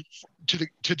gratitude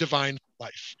to divine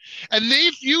life. And they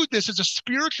viewed this as a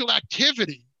spiritual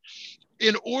activity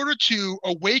in order to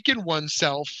awaken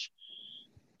oneself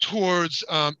towards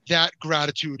that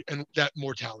gratitude and that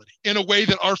mortality in a way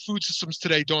that our food systems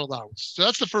today don't allow us. So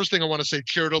that's the first thing I want to say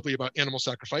charitably about animal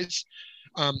sacrifice.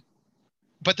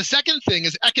 But the second thing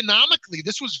is, economically,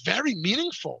 this was very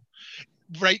meaningful,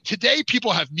 right? Today,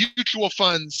 people have mutual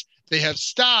funds, they have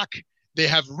stock, they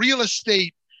have real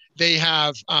estate, They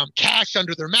have cash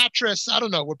under their mattress. I don't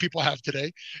know what people have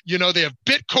today. They have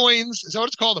Bitcoins. Is that what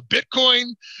it's called? A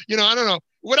Bitcoin? I don't know.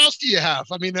 What else do you have?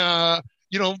 I mean,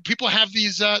 people have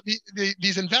these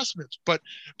investments, but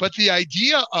the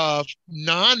idea of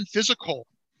non-physical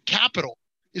capital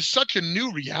is such a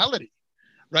new reality,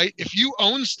 right? If you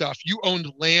own stuff, you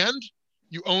owned land,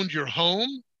 you owned your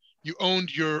home, you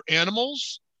owned your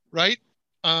animals, right?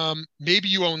 Maybe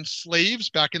you owned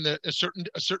slaves back in a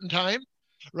certain time,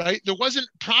 right?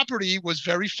 Property was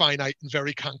very finite and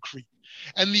very concrete.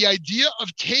 And the idea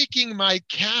of taking my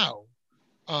cow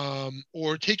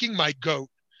or taking my goat,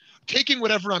 taking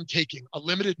whatever I'm taking, a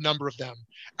limited number of them,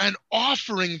 and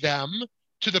offering them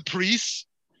to the priests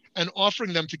and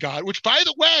offering them to God, which, by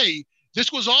the way,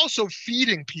 this was also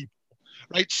feeding people,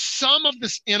 right? Some of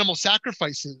this animal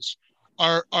sacrifices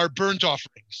are burnt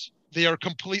offerings. They are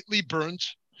completely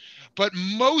burnt, but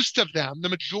most of them, the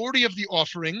majority of the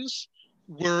offerings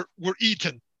were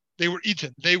eaten. They were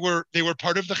eaten. They were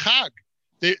part of the Chag.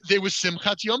 They was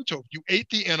Simchat Yom Tov. You ate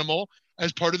the animal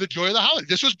as part of the joy of the holiday.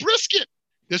 This was brisket.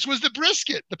 This was the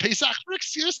brisket, the Pesach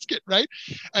brisket, right?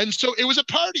 And so it was a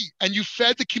party, and you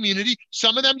fed the community.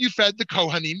 Some of them you fed the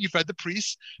Kohanim, you fed the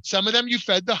priests. Some of them you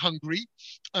fed the hungry.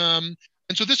 And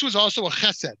so this was also a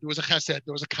chesed. There was a chesed.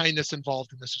 There was a kindness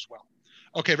involved in this as well.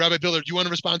 Okay, Rabbi Biller, do you want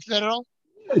to respond to that at all?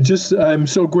 I'm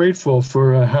so grateful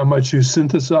for how much you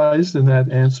synthesized in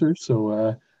that answer.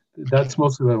 So that's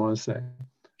mostly what I want to say.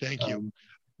 Thank you.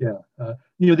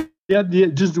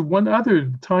 Just one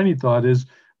other tiny thought is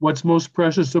what's most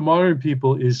precious to modern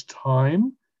people is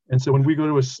time. And so when we go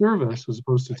to a service, as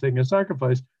opposed to taking a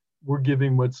sacrifice, we're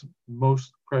giving what's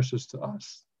most precious to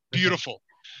us. Beautiful.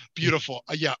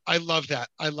 Yeah, I love that.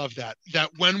 That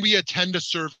when we attend a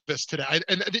service today,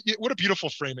 what a beautiful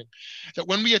framing, that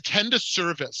when we attend a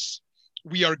service,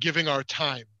 we are giving our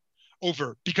time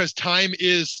over, because time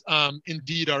is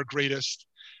indeed our greatest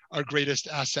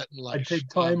asset in life. I'd take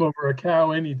time over a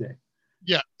cow any day.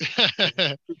 Yeah,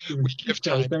 we give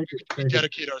time. We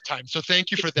dedicate our time. So thank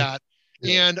you for that.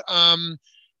 Yeah.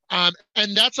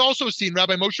 And that's also seen.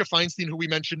 Rabbi Moshe Feinstein, who we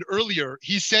mentioned earlier,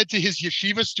 he said to his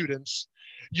yeshiva students,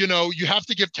 you have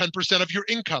to give 10% of your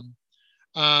income,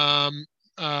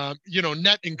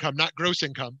 net income, not gross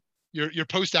income, your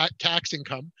post-tax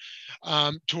income,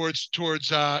 towards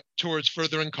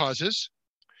furthering causes.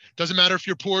 Doesn't matter if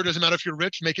you're poor, doesn't matter if you're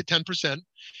rich, make it 10%.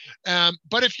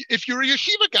 But if you're a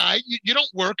yeshiva guy, you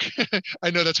don't work. I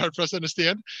know that's hard for us to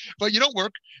understand, but you don't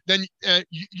work, then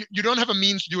you don't have a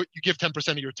means to do it. You give 10%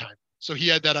 of your time. So he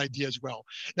had that idea as well.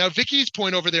 Now, Vicky's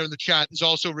point over there in the chat is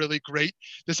also really great.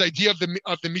 This idea of the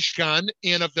Mishkan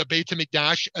and of the Beit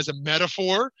HaMikdash as a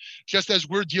metaphor, just as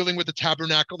we're dealing with the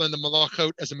tabernacle and the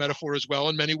Malachot as a metaphor as well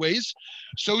in many ways,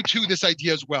 so too this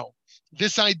idea as well.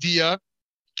 This idea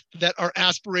that our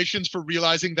aspirations for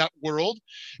realizing that world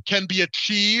can be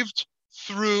achieved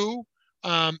through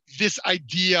this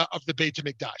idea of the Beit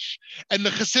HaMikdash. And the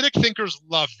Hasidic thinkers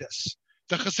love this.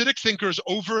 The Hasidic thinkers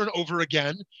over and over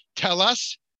again tell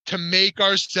us to make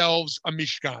ourselves a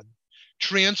Mishkan.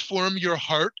 Transform your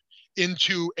heart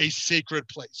into a sacred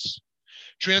place.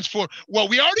 Well,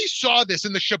 we already saw this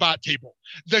in the Shabbat table.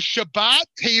 The Shabbat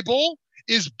table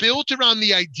is built around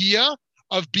the idea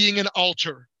of being an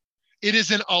altar. It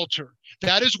is an altar.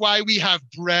 That is why we have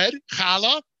bread,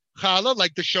 challah,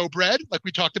 like the showbread, like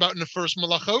we talked about in the first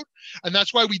Malachot. And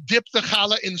that's why we dip the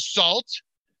challah in salt,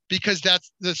 because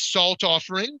that's the salt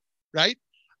offering, right?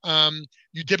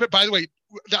 You dip it. By the way,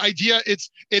 the idea, it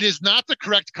is not the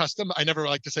correct custom. I never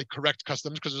like to say correct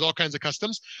customs because there's all kinds of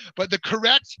customs, but the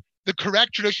correct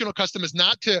traditional custom is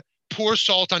not to pour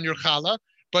salt on your challah,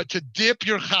 but to dip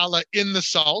your challah in the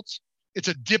salt. It's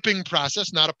a dipping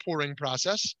process, not a pouring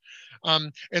process.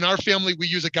 In our family, we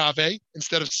use agave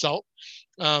instead of salt,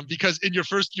 because in your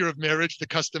first year of marriage, the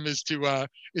custom is to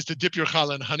dip your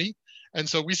challah in honey. And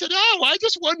so we said, why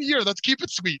just 1 year? Let's keep it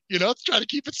sweet. Let's try to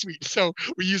keep it sweet. So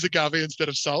we use agave instead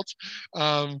of salt.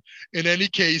 In any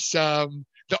case,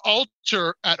 the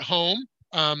altar at home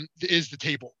is the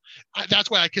table. That's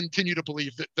why I continue to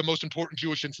believe that the most important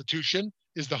Jewish institution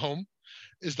is the home.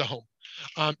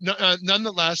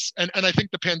 Nonetheless, and I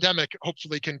think the pandemic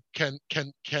hopefully can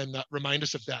remind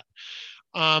us of that.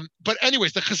 But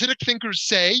anyways, the Hasidic thinkers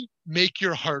say, make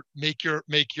your heart, make your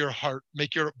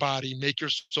body, make your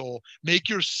soul, make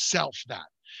yourself that.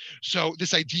 So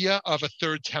this idea of a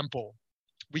third temple,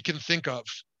 we can think of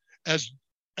as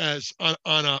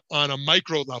on a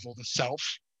micro level, the self,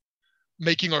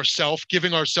 making ourself,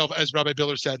 giving ourself, as Rabbi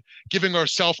Biller said, giving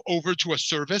ourself over to a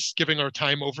service, giving our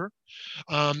time over.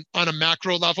 On a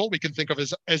macro level, we can think of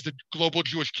as the global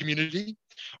Jewish community,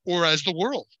 or as the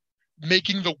world,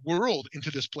 making the world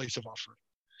into this place of offering.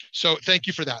 So thank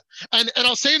you for that. And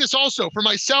I'll say this also for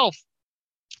myself,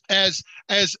 as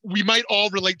we might all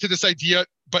relate to this idea,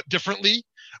 but differently,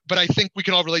 but I think we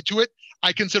can all relate to it.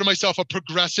 I consider myself a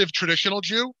progressive traditional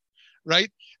Jew, right?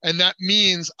 And that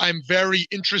means I'm very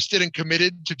interested and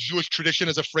committed to Jewish tradition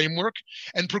as a framework,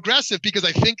 and progressive because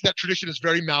I think that tradition is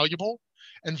very malleable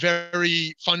and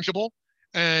very fungible,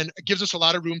 and it gives us a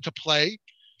lot of room to play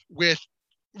with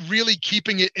really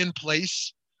keeping it in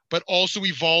place, but also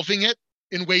evolving it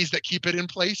in ways that keep it in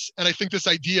place. And I think this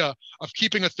idea of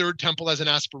keeping a third temple as an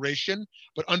aspiration,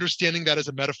 but understanding that as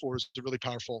a metaphor is a really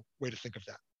powerful way to think of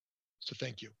that. So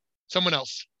thank you. Someone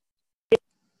else.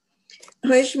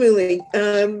 Hi, Shmuley.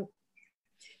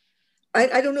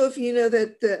 I don't know if you know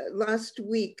that last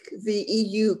week the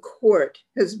EU court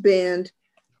has banned,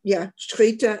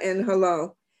 shchita and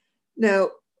halal.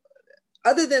 Now,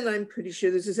 other than I'm pretty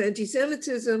sure this is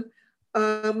anti-Semitism,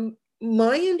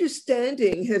 my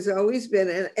understanding has always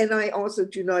been, and I also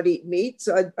do not eat meat,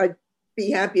 so I'd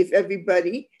be happy if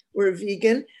everybody were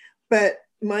vegan, but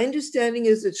my understanding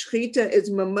is that shchita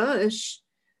is mamash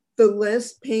the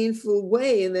less painful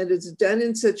way, and that it's done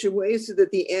in such a way so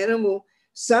that the animal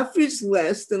suffers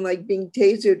less than like being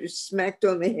tasered or smacked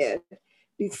on the head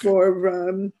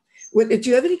before. Do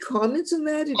you have any comments on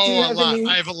that? A lot.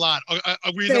 I have a lot.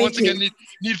 We once again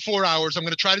need 4 hours. I'm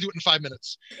going to try to do it in 5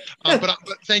 minutes. But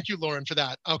thank you, Lauren, for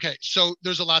that. Okay, so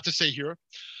there's a lot to say here.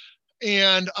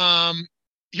 And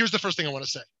here's the first thing I want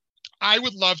to say. I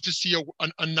would love to see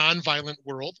a non-violent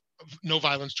world, no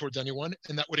violence towards anyone,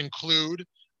 and that would include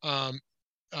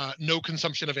no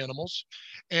consumption of animals.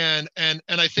 And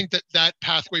I think that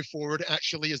pathway forward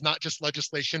actually is not just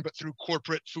legislation, but through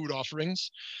corporate food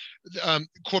offerings.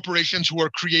 Corporations who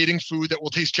are creating food that will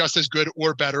taste just as good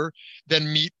or better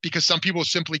than meat, because some people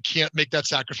simply can't make that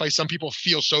sacrifice. Some people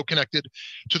feel so connected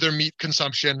to their meat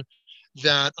consumption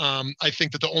that I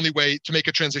think that the only way to make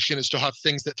a transition is to have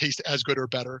things that taste as good or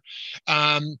better.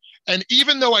 And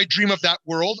even though I dream of that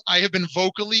world, I have been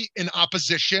vocally in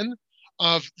opposition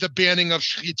of the banning of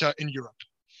shchita in Europe.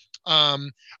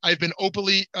 I've been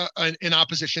openly in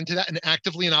opposition to that and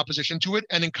actively in opposition to it,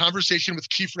 and in conversation with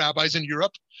chief rabbis in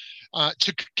Europe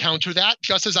to counter that,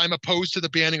 just as I'm opposed to the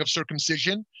banning of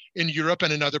circumcision in Europe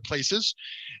and in other places.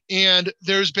 And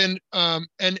there's been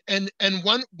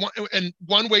one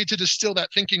way to distill that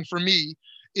thinking for me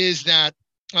is that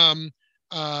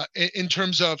in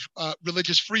terms of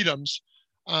religious freedoms,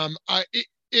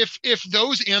 if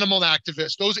those animal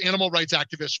activists, those animal rights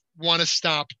activists want to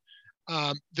stop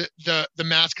the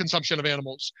mass consumption of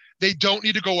animals, they don't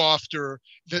need to go after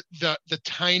the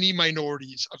tiny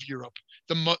minorities of Europe,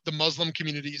 the Muslim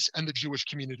communities and the Jewish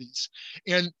communities,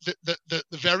 and the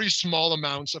very small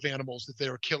amounts of animals that they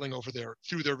are killing over there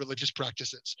through their religious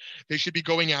practices. They should be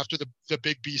going after the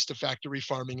big beast of factory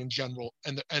farming in general,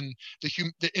 and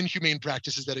the inhumane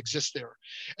practices that exist there.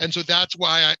 And so that's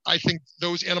why I think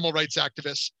those animal rights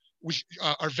activists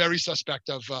are very suspect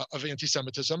of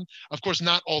anti-Semitism. Of course,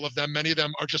 not all of them. Many of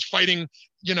them are just fighting,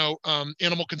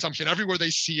 animal consumption everywhere they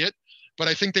see it. But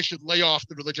I think they should lay off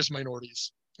the religious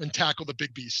minorities and tackle the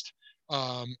big beast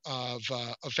of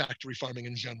factory farming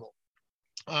in general.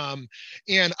 And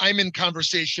I'm in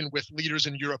conversation with leaders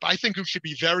in Europe. I think we should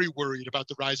be very worried about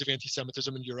the rise of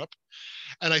anti-Semitism in Europe.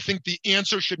 And I think the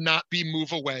answer should not be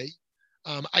move away.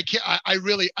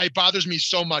 It bothers me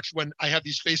so much when I have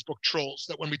these Facebook trolls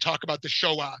that when we talk about the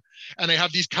Shoah, and I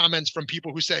have these comments from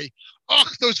people who say,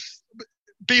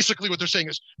 basically what they're saying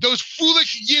is, those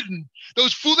foolish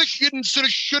Yidden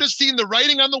should have seen the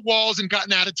writing on the walls and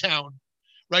gotten out of town,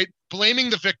 right?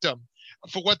 Blaming the victim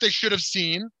for what they should have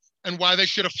seen and why they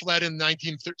should have fled in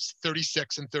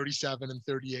 1936 and 37 and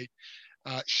 38.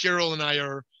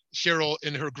 Cheryl,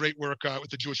 in her great work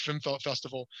with the Jewish Film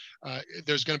Festival,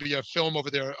 there's going to be a film over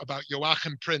there about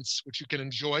Joachim Prinz, which you can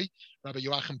enjoy, Rabbi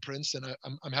Joachim Prinz, and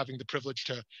I'm having the privilege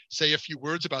to say a few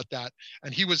words about that.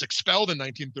 And he was expelled in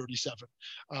 1937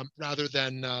 rather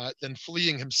than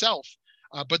fleeing himself.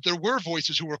 But there were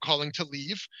voices who were calling to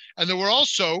leave, and there were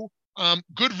also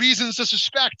good reasons to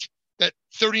suspect that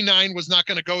 39 was not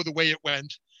going to go the way it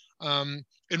went.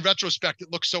 In retrospect,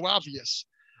 it looks so obvious.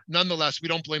 Nonetheless, we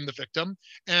don't blame the victim.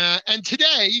 And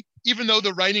today, even though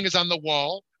the writing is on the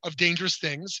wall of dangerous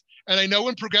things, and I know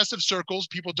in progressive circles,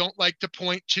 people don't like to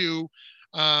point to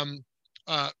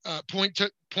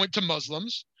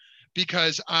Muslims,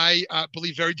 because I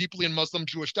believe very deeply in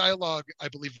Muslim-Jewish dialogue. I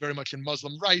believe very much in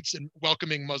Muslim rights and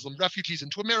welcoming Muslim refugees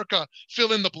into America,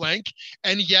 fill in the blank.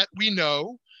 And yet we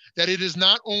know that it is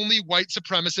not only white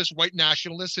supremacists, white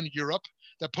nationalists in Europe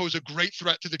that pose a great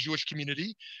threat to the Jewish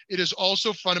community. It is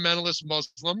also fundamentalist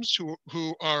Muslims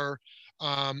who are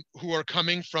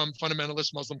coming from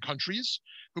fundamentalist Muslim countries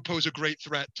who pose a great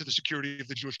threat to the security of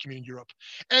the Jewish community in Europe.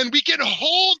 And we can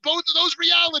hold both of those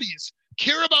realities.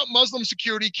 Care about Muslim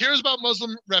security, cares about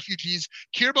Muslim refugees,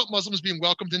 care about Muslims being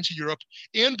welcomed into Europe,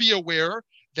 and be aware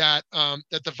that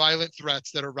that the violent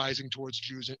threats that are rising towards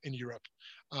Jews in Europe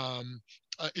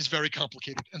is very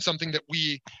complicated, and something that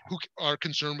we who are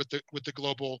concerned with the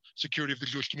global security of the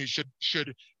Jewish community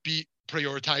should be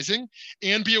prioritizing,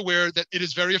 and be aware that it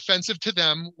is very offensive to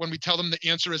them when we tell them the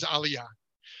answer is Aliyah.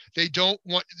 They don't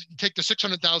want take the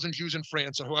 600,000 Jews in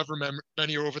France, or however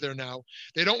many are over there now.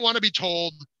 They don't want to be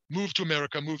told, move to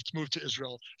America, move to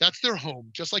Israel. That's their home,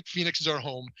 just like Phoenix is our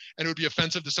home. And it would be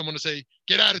offensive to someone to say,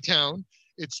 get out of town.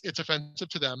 It's offensive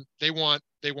to them. They want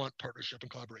partnership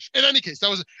and collaboration. In any case, that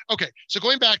was okay. So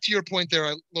going back to your point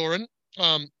there, Lauren.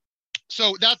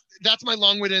 So that's my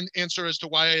long-winded answer as to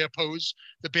why I oppose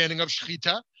the banning of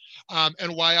shechita,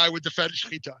 and why I would defend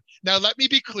shechita. Now, let me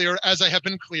be clear, as I have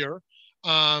been clear,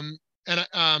 that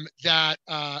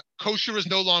kosher is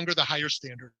no longer the higher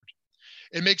standard.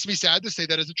 It makes me sad to say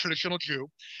that as a traditional Jew,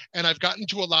 and I've gotten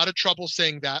into a lot of trouble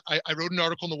saying that. I wrote an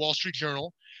article in the Wall Street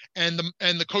Journal, and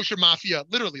the kosher mafia,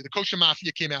 literally the kosher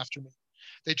mafia, came after me.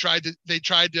 They tried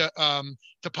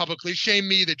to publicly shame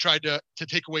me. They tried to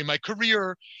take away my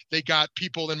career. They got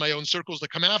people in my own circles to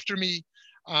come after me,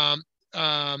 and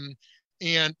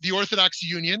the Orthodox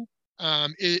Union,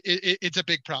 it's a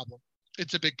big problem.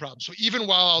 It's a big problem. So even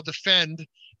while I'll defend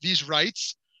these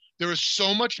rights, there is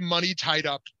so much money tied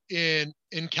up in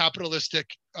capitalistic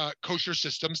kosher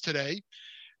systems today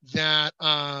that,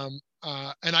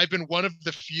 and I've been one of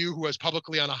the few who has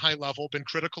publicly on a high level been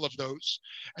critical of those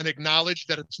and acknowledged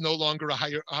that it's no longer a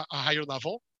higher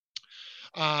level,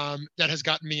 that has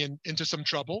gotten me into some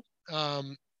trouble.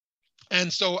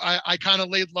 And so I kind of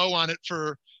laid low on it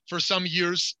for some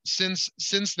years since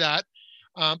that.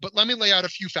 But let me lay out a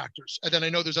few factors, and then I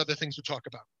know there's other things to talk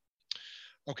about.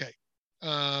 Okay.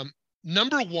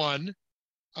 Number one,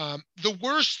 the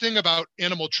worst thing about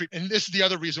animal treatment, and this is the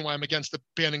other reason why I'm against the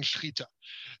banning shechita,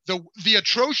 the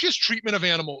atrocious treatment of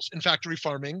animals in factory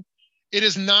farming, it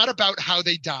is not about how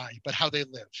they die, but how they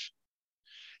live.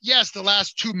 Yes, the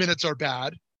last 2 minutes are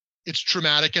bad. It's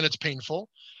traumatic and it's painful.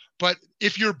 But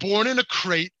if you're born in a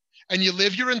crate and you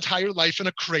live your entire life in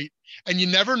a crate and you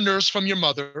never nurse from your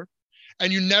mother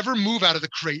and you never move out of the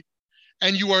crate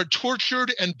and you are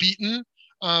tortured and beaten,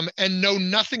 and know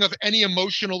nothing of any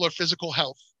emotional or physical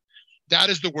health, that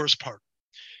is the worst part.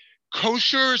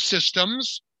 Kosher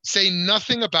systems say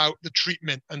nothing about the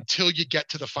treatment until you get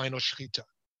to the final shechita.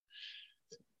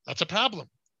 That's a problem.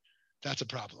 That's a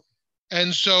problem.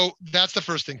 And so that's the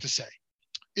first thing to say,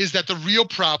 is that the real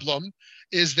problem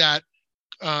is that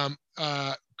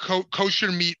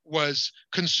kosher meat was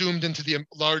consumed into the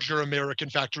larger American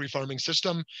factory farming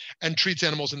system and treats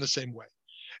animals in the same way.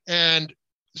 And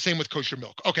same with kosher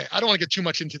milk. Okay, I don't want to get too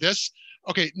much into this.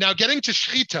 Okay, now getting to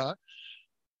shechita,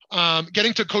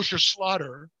 getting to kosher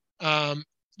slaughter,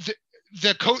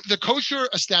 the kosher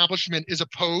establishment is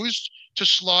opposed to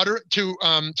slaughter, to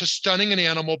stunning an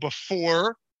animal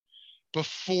before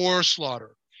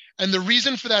slaughter. And the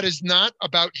reason for that is not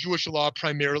about Jewish law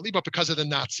primarily, but because of the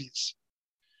Nazis.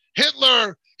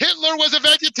 Hitler was a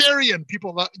vegetarian.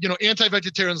 People,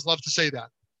 anti-vegetarians love to say that.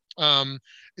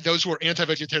 Those who are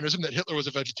anti-vegetarianism, that Hitler was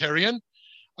a vegetarian,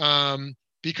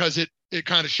 because it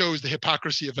kind of shows the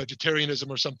hypocrisy of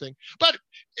vegetarianism or something. But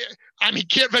I mean,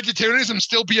 can't vegetarianism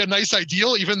still be a nice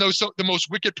ideal, even though the most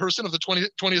wicked person of the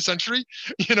 20th century,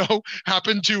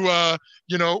 happened to,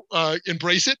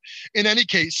 embrace it? In any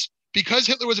case, because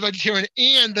Hitler was a vegetarian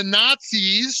and the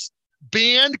Nazis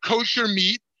banned kosher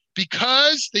meat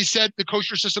because they said the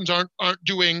kosher systems aren't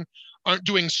doing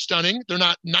stunning. They're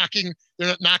not knocking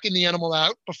the animal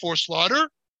out before slaughter.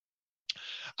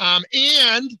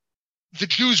 And the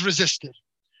Jews resisted.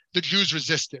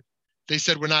 They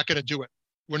said, we're not going to do it.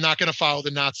 We're not going to follow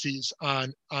the Nazis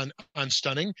on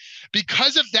stunning.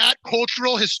 Because of that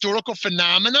cultural historical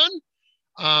phenomenon,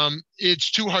 it's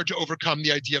too hard to overcome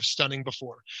the idea of stunning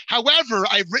before. However,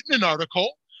 I've written an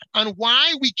article on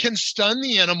why we can stun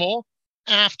the animal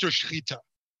after shechita.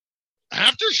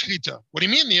 After shechita? What do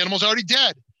you mean? The animal's already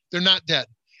dead. They're not dead.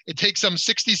 It takes them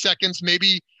 60 seconds,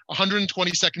 maybe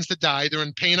 120 seconds to die. They're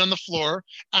in pain on the floor.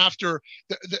 After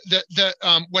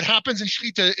what happens in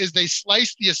shechita is they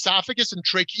slice the esophagus and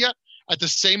trachea at the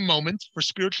same moment for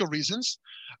spiritual reasons.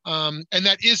 And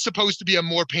that is supposed to be a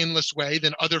more painless way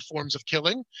than other forms of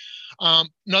killing.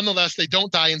 Nonetheless, they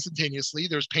don't die instantaneously.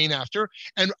 There's pain after.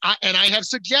 And I have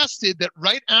suggested that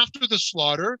right after the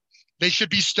slaughter, they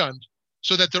should be stunned.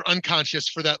 so that they're unconscious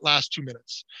for that last 2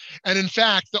 minutes. And in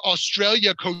fact, the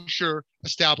Australia kosher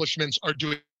establishments are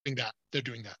doing that. They're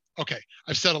doing that. Okay,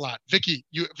 I've said a lot. Vicky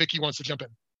wants to jump in.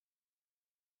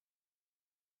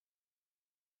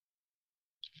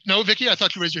 No, Vicky, I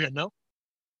thought you raised your hand. No?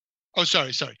 Oh,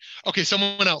 sorry. Okay,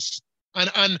 someone else.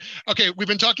 Okay, we've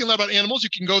been talking a lot about animals. You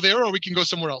can go there or we can go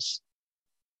somewhere else.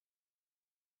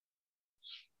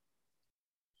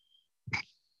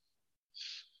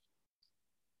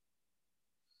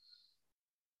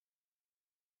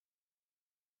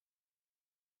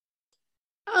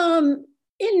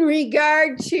 In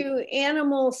regard to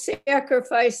animal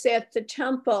sacrifice at the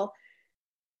temple,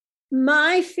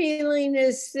 my feeling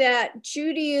is that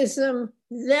Judaism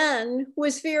then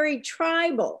was very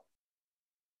tribal.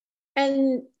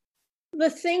 And the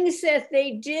things that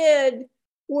they did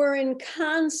were in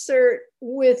concert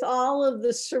with all of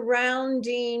the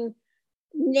surrounding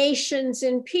nations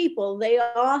and people. They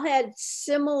all had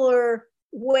similar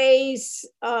ways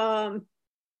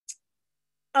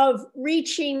of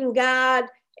reaching God.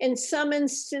 In some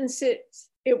instances,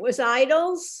 it was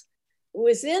idols, it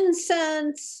was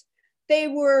incense, they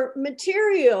were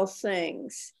material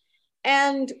things.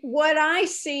 And what I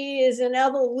see is an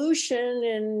evolution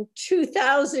in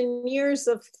 2,000 years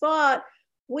of thought.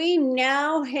 We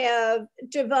now have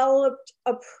developed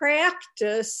a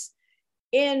practice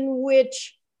in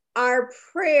which our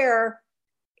prayer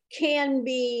can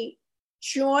be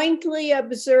jointly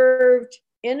observed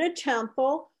in a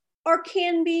temple or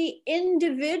can be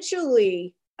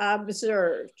individually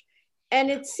observed. And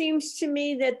it seems to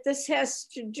me that this has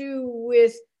to do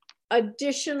with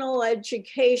additional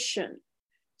education.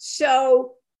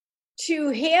 So to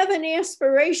have an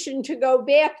aspiration to go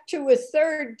back to a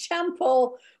third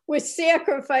temple with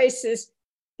sacrifices,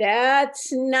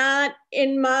 that's not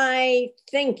in my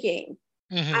thinking.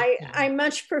 I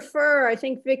much prefer, I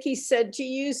think Vicky said, to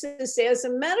use this as a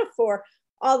metaphor,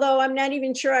 although I'm not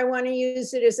even sure I want to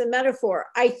use it as a metaphor.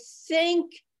 I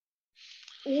think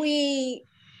we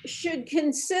should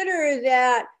consider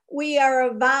that we are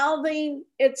evolving.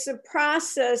 It's a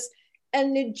process,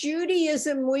 and the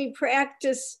Judaism we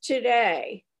practice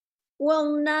today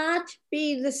will not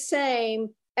be the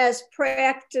same as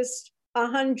practiced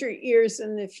 100 years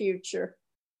in the future.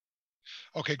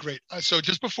 Okay, great. So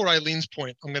just before Eileen's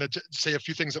point, I'm going to say a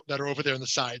few things that are over there on the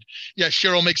side. Yeah,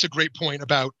 Cheryl makes a great point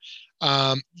about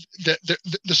the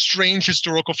strange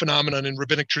historical phenomenon in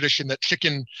rabbinic tradition that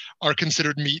chicken are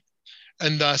considered meat,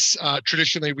 and thus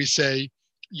traditionally we say,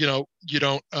 you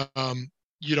don't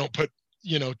put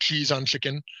cheese on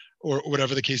chicken or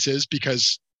whatever the case is,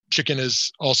 because chicken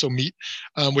is also meat,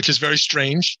 which is very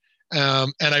strange.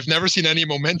 And I've never seen any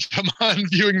momentum on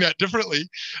viewing that differently.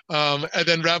 And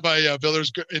then Rabbi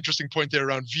Viller's interesting point there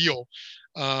around veal.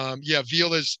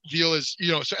 Veal is,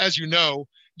 so as you know,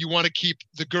 you want to keep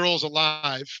the girls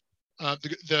alive,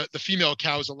 the female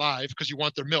cows alive, because you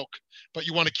want their milk, but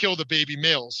you want to kill the baby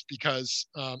males because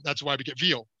that's why we get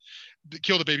veal.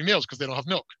 Kill the baby males because they don't have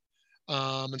milk.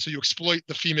 And so you exploit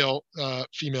the females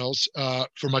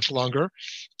for much longer,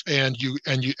 and you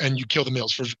kill the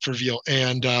males for veal.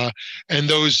 And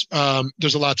those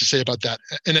there's a lot to say about that.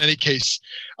 In any case,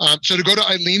 so to go to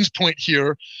Eileen's point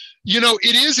here,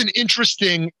 it is an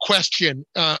interesting question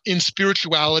in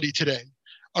spirituality today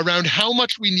around how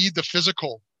much we need the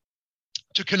physical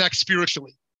to connect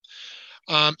spiritually.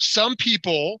 Some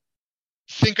people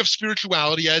think of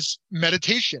spirituality as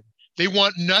meditation. They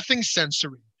want nothing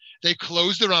sensory. They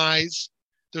close their eyes.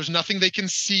 There's nothing they can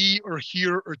see or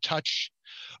hear or touch.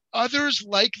 Others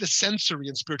like the sensory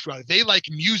in spirituality. They like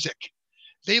music.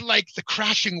 They like the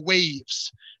crashing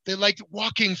waves. They like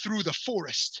walking through the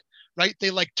forest, right? They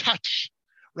like touch,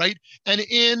 right? And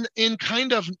in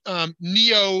kind of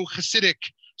neo-Hasidic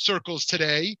circles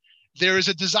today, there is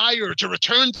a desire to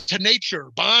return to nature,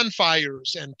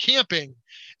 bonfires and camping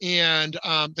and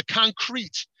the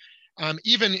concrete,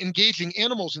 even engaging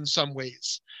animals in some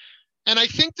ways. And I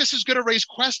think this is going to raise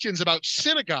questions about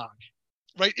synagogue,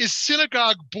 right? Is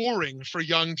synagogue boring for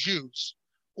young Jews,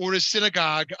 or is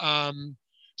synagogue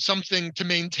something to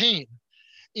maintain?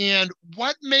 And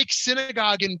what makes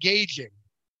synagogue engaging,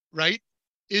 right?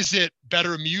 Is it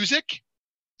better music?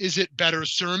 Is it better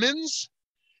sermons?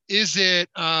 Is it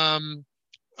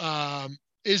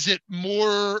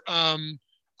more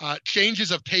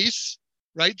changes of pace,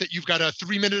 right? That you've got a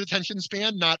 3-minute attention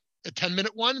span, not a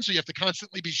 10-minute one, so you have to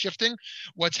constantly be shifting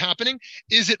what's happening.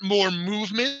 Is it more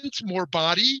movement, more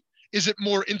body? Is it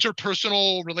more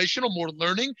interpersonal, relational, more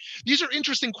learning? These are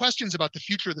interesting questions about the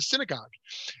future of the synagogue.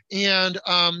 And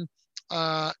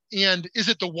is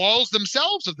it the walls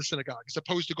themselves of the synagogue as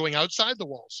opposed to going outside the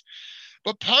walls?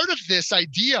 But part of this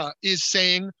idea is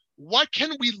saying, what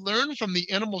can we learn from the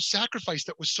animal sacrifice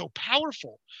that was so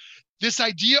powerful? This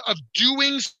idea of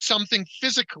doing something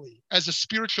physically as a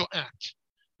spiritual act,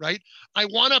 right? I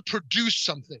want to produce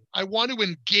something. I want to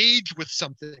engage with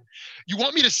something. You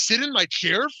want me to sit in my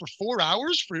chair for 4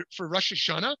 hours for Rosh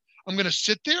Hashanah? I'm going to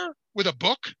sit there with a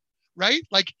book, right?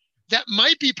 Like that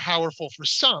might be powerful for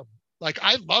some. Like,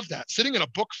 I love that. Sitting in a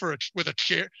book with a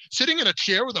chair, sitting in a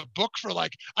chair with a book for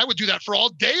like, I would do that for all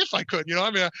day if I could, you know,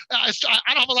 I mean, I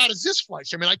don't have a lot of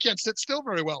Zisfleisch. I mean, I can't sit still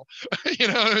very well, you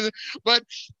know, but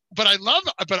I love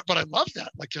that,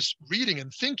 like just reading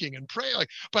and thinking and praying. Like,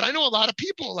 but I know a lot of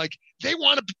people, like they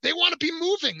want to be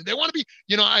moving. They want to be,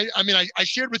 you know, I mean, I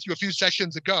shared with you a few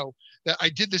sessions ago that I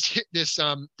did this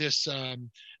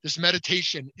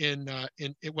meditation when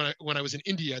I was in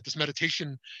India at this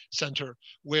meditation center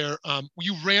where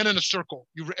you ran in a circle.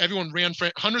 Everyone ran,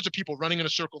 hundreds of people running in a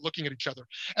circle, looking at each other.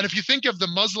 And if you think of the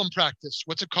Muslim practice,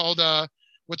 what's it called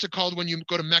when you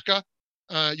go to Mecca?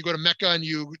 You go to Mecca and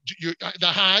you the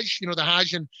Hajj, you know, the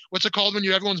Hajj, and what's it called when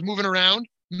everyone's moving around?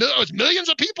 It's millions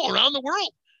of people around the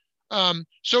world.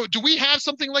 So do we have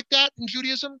something like that in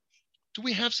Judaism? Do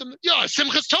we have something? Yeah,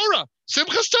 Simchas Torah.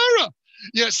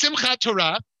 Yeah, Simchat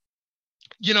Torah.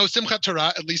 You know, Simchat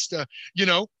Torah, at least, you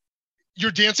know, you're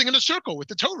dancing in a circle with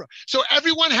the Torah. So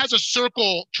everyone has a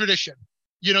circle tradition.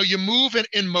 You know, you move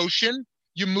in motion,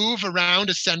 you move around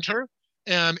a center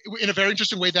in a very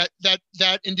interesting way.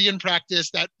 That Indian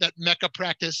practice, that Mecca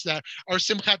practice, that our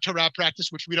Simchat Torah practice,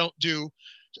 which we don't do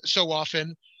so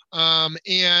often. One of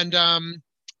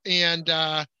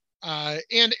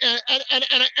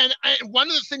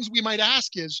the things we might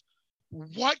ask is,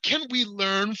 what can we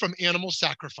learn from animal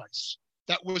sacrifice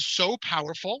that was so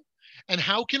powerful, and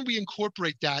how can we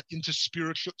incorporate that into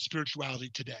spirituality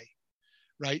today,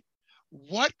 right?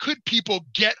 What could people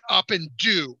get up and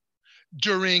do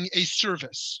during a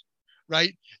service,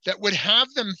 right, that would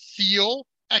have them feel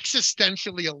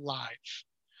existentially alive,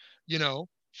 you know,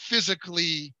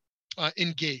 physically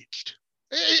engaged?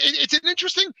 It's an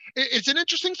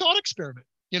interesting thought experiment,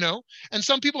 you know, and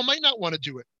some people might not want to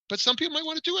do it, but some people might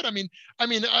want to do it. I mean,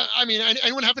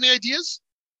 anyone have any ideas?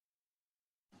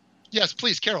 Yes,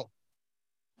 please, Carol.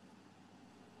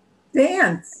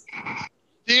 Dance.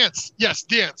 Dance. Yes,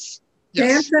 dance.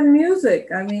 Yes. Dance and music.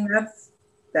 I mean,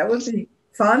 that would be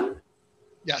fun.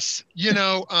 Yes, you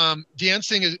know,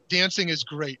 dancing is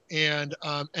great, and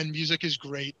music is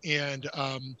great, and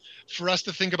for us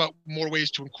to think about more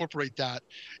ways to incorporate that,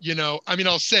 you know, I mean,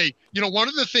 I'll say, you know, one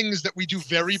of the things that we do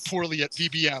very poorly at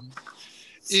VBM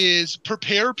is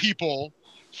prepare people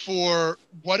for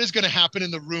what is going to happen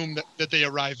in the room that they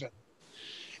arrive in.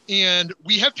 And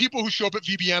we have people who show up at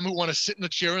VBM who want to sit in a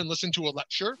chair and listen to a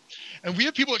lecture. And we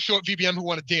have people that show up at VBM who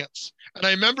want to dance. And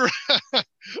I remember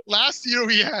last year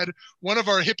we had one of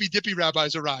our hippy dippy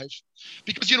rabbis arrive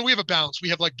because, you know, we have a balance. We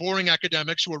have like boring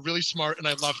academics who are really smart and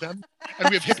I love them. And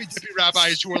we have hippy dippy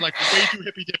rabbis who are like way too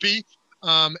hippy dippy.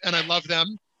 And I love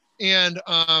them. And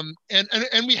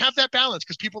we have that balance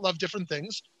because people love different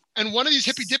things. And one of these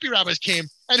hippy dippy rabbis came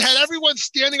and had everyone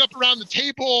standing up around the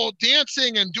table,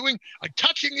 dancing and doing, like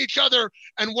touching each other.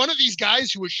 And one of these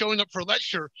guys who was showing up for a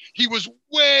lecture, he was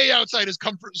way outside his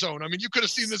comfort zone. I mean, you could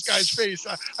have seen this guy's face.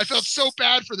 I felt so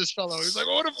bad for this fellow. He's like,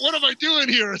 what am I doing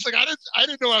here? It's like, I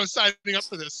didn't know I was signing up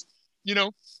for this, you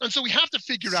know? And so we have to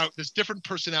figure out this different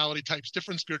personality types,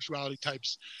 different spirituality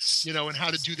types, you know, and how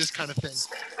to do this kind of thing.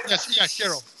 Yes, yeah,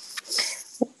 Cheryl.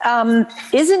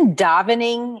 Isn't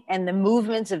davening and the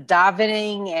movements of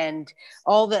davening and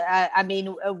all the,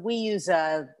 we use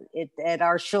at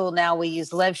our shul now, we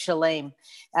use Lev Shalem,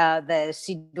 the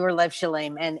Siddur Lev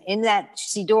Shalem. And in that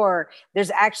Siddur,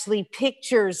 there's actually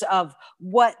pictures of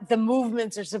what the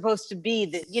movements are supposed to be,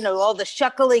 that, you know, all the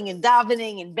shuckling and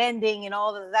davening and bending and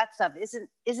all of that stuff.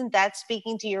 Isn't that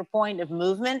speaking to your point of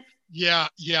movement? Yeah,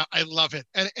 I love it.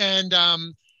 And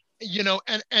you know,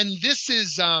 and this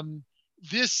is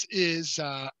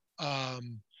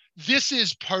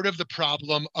part of the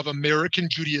problem of American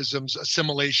Judaism's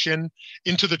assimilation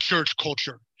into the church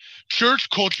culture. Church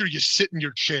culture, you sit in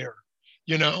your chair,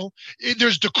 you know,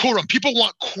 there's decorum. People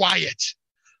want quiet.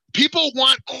 People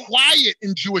want quiet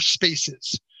in Jewish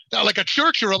spaces. Now, like a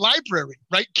church or a library,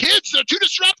 right? Kids are too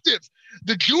disruptive.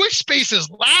 The Jewish space is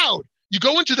loud. You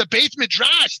go into the Beit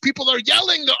Midrash, people are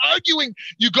yelling, they're arguing.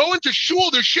 You go into shul,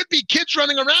 there should be kids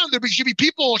running around. There should be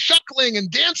people shuckling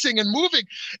and dancing and moving.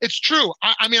 It's true.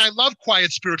 I mean, I love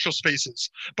quiet spiritual spaces,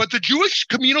 but the Jewish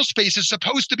communal space is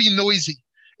supposed to be noisy.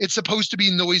 It's supposed to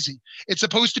be noisy. It's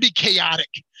supposed to be chaotic.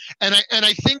 And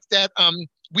I think that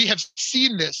we have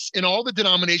seen this in all the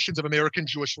denominations of American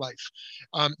Jewish life.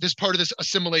 This part of this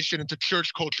assimilation into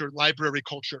church culture, library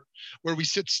culture, where we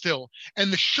sit still.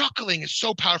 And the shuckling is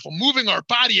so powerful, moving our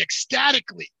body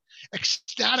ecstatically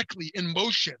in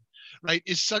motion, right,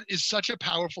 is such a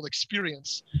powerful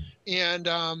experience. And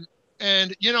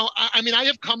you know, I mean, I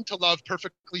have come to love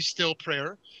perfectly still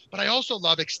prayer, but I also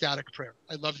love ecstatic prayer.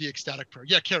 I love the ecstatic prayer.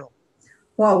 Yeah, Carol.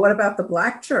 Well, what about the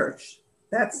Black church?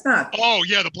 That's not. Oh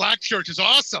yeah, the Black church is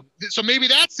awesome. So maybe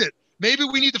that's it. Maybe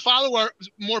we need to follow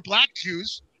more Black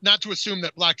Jews. Not to assume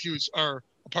that Black Jews are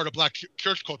a part of Black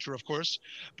church culture, of course,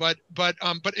 but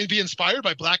be inspired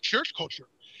by Black church culture.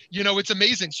 You know, it's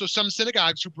amazing. So some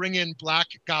synagogues who bring in Black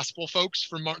gospel folks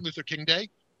for Martin Luther King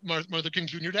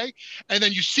Jr. Day, and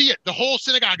then you see it. The whole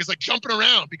synagogue is like jumping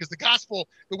around because the gospel,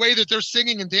 the way that they're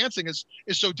singing and dancing is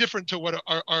so different to what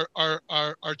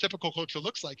our typical culture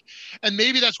looks like. And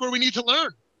maybe that's where we need to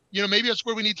learn. You know, maybe that's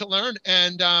where we need to learn.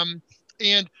 And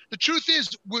the truth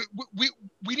is,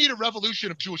 we need a revolution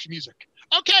of Jewish music.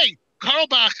 Okay, Karl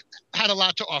Bach had a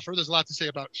lot to offer. There's a lot to say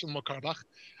about Shlomo Carlebach.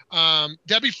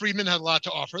 Debbie Friedman had a lot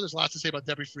to offer. There's lots to say about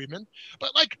Debbie Friedman.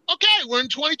 But like, okay, we're in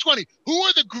 2020. Who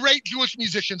are the great Jewish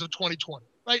musicians of 2020,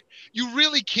 right? You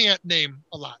really can't name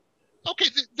a lot. Okay,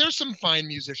 there's some fine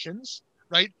musicians,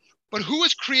 right? But who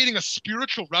is creating a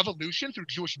spiritual revolution through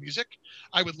Jewish music?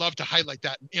 I would love to highlight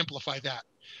that and amplify that,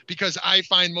 because I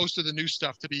find most of the new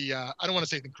stuff to be, I don't want to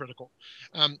say anything critical.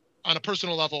 On a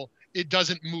personal level, it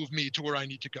doesn't move me to where I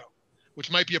need to go, which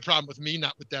might be a problem with me,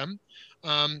 not with them.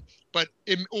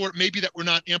 Or maybe that we're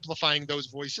not amplifying those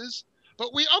voices. But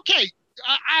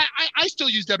I still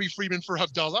use Debbie Friedman for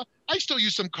Havdalah. I still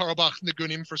use some Karl Bach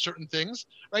Nigunim for certain things,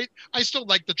 right? I still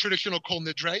like the traditional Kol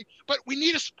Nidre, but we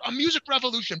need a music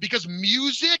revolution, because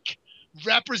music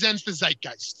represents the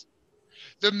zeitgeist.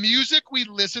 The music we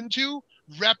listen to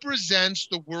represents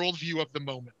the worldview of the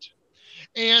moment.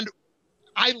 And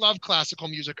I love classical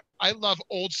music. I love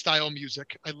old style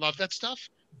music. I love that stuff.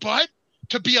 But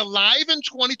to be alive in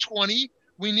 2020,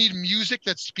 we need music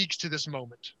that speaks to this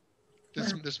moment.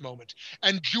 This moment.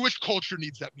 And Jewish culture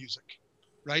needs that music,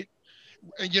 right?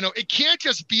 And, you know, it can't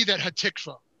just be that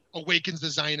Hatikva awakens the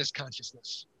Zionist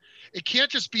consciousness. It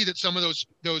can't just be that some of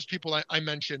those people I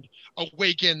mentioned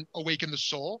awaken the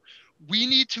soul. We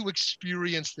need to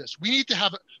experience this. We need to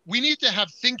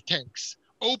have think tanks,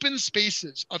 open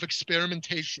spaces of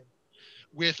experimentation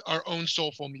with our own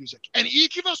soulful music. And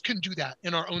each of us can do that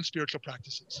in our own spiritual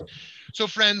practices. So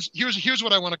friends, here's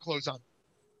what I want to close on.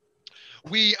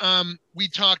 We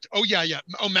talked,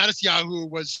 Mattis Yahu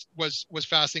was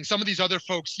fasting. Some of these other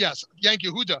folks, yes. Yank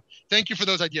Yehuda, thank you for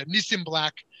those ideas. Nissim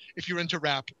Black, if you're into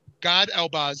rap. Gad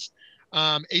Elbaz,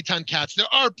 Eitan Katz. There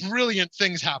are brilliant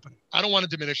things happening. I don't want to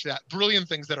diminish that. Brilliant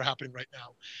things that are happening right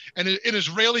now. And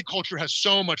Israeli culture has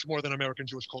so much more than American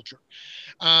Jewish culture.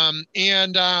 But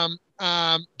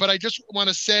I just want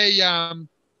to say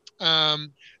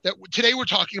that today we're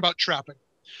talking about trapping.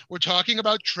 We're talking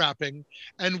about trapping,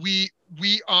 and we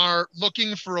are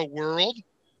looking for a world,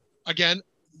 again,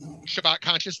 Shabbat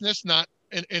consciousness, not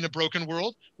in a broken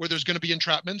world where there's going to be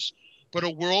entrapments, but a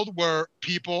world where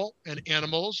people and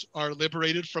animals are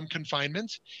liberated from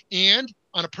confinement. And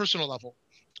on a personal level,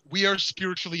 we are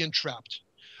spiritually entrapped.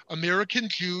 American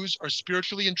Jews are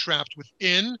spiritually entrapped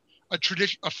within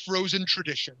a frozen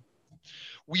tradition.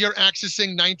 We are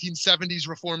accessing 1970s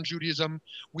Reform Judaism.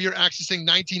 We are accessing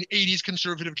 1980s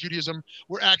conservative Judaism.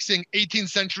 We're accessing 18th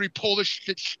century Polish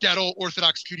shtetl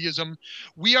Orthodox Judaism.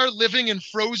 We are living in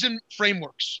frozen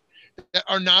frameworks that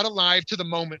are not alive to the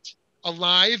moment,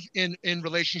 alive in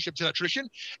relationship to that tradition.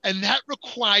 And that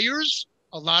requires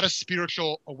a lot of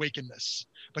spiritual awakeness.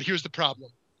 But here's the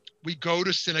problem. We go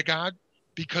to synagogue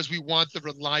because we want the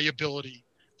reliability,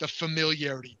 the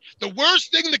familiarity. The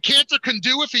worst thing the cantor can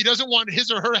do if he doesn't want his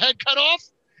or her head cut off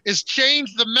is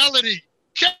change the melody.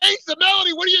 Change the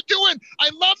melody. What are you doing?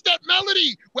 I love that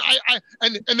melody.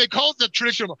 And they call it the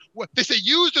traditional. They say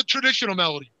use the traditional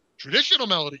melody. Traditional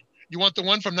melody. You want the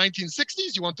one from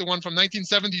 1960s? You want the one from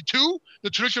 1972? The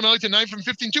traditional melody to 9 from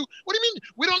 15.2? What do you mean?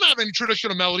 We don't have any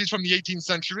traditional melodies from the 18th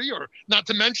century, or not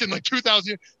to mention like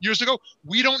 2,000 years ago.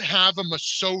 We don't have a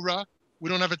Masorah. We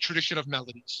don't have a tradition of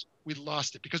melodies. We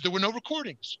lost it because there were no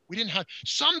recordings. We didn't have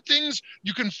some things.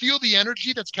 You can feel the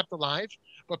energy that's kept alive,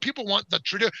 but people want the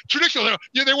traditional.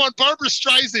 Yeah, they want Barbra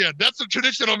Streisand. That's the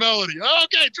traditional melody.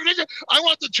 Okay, tradition. I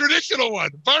want the traditional one.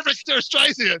 Barbra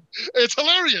Streisand. It's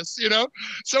hilarious, you know.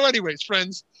 So, anyways,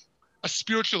 friends, a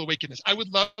spiritual awakeness. I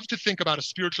would love to think about a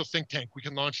spiritual think tank we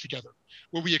can launch together,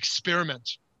 where we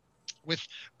experiment with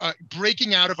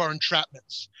breaking out of our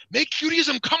entrapments. Make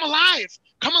Judaism come alive.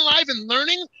 come alive in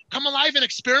learning, come alive in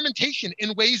experimentation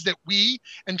in ways that we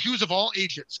and Jews of all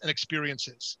ages and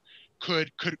experiences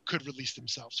could release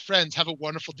themselves. Friends, have a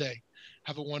wonderful day.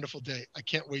 Have a wonderful day. I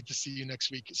can't wait to see you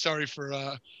next week. Sorry for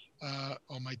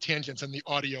all my tangents and the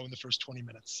audio in the first 20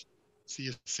 minutes. See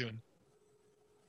you soon.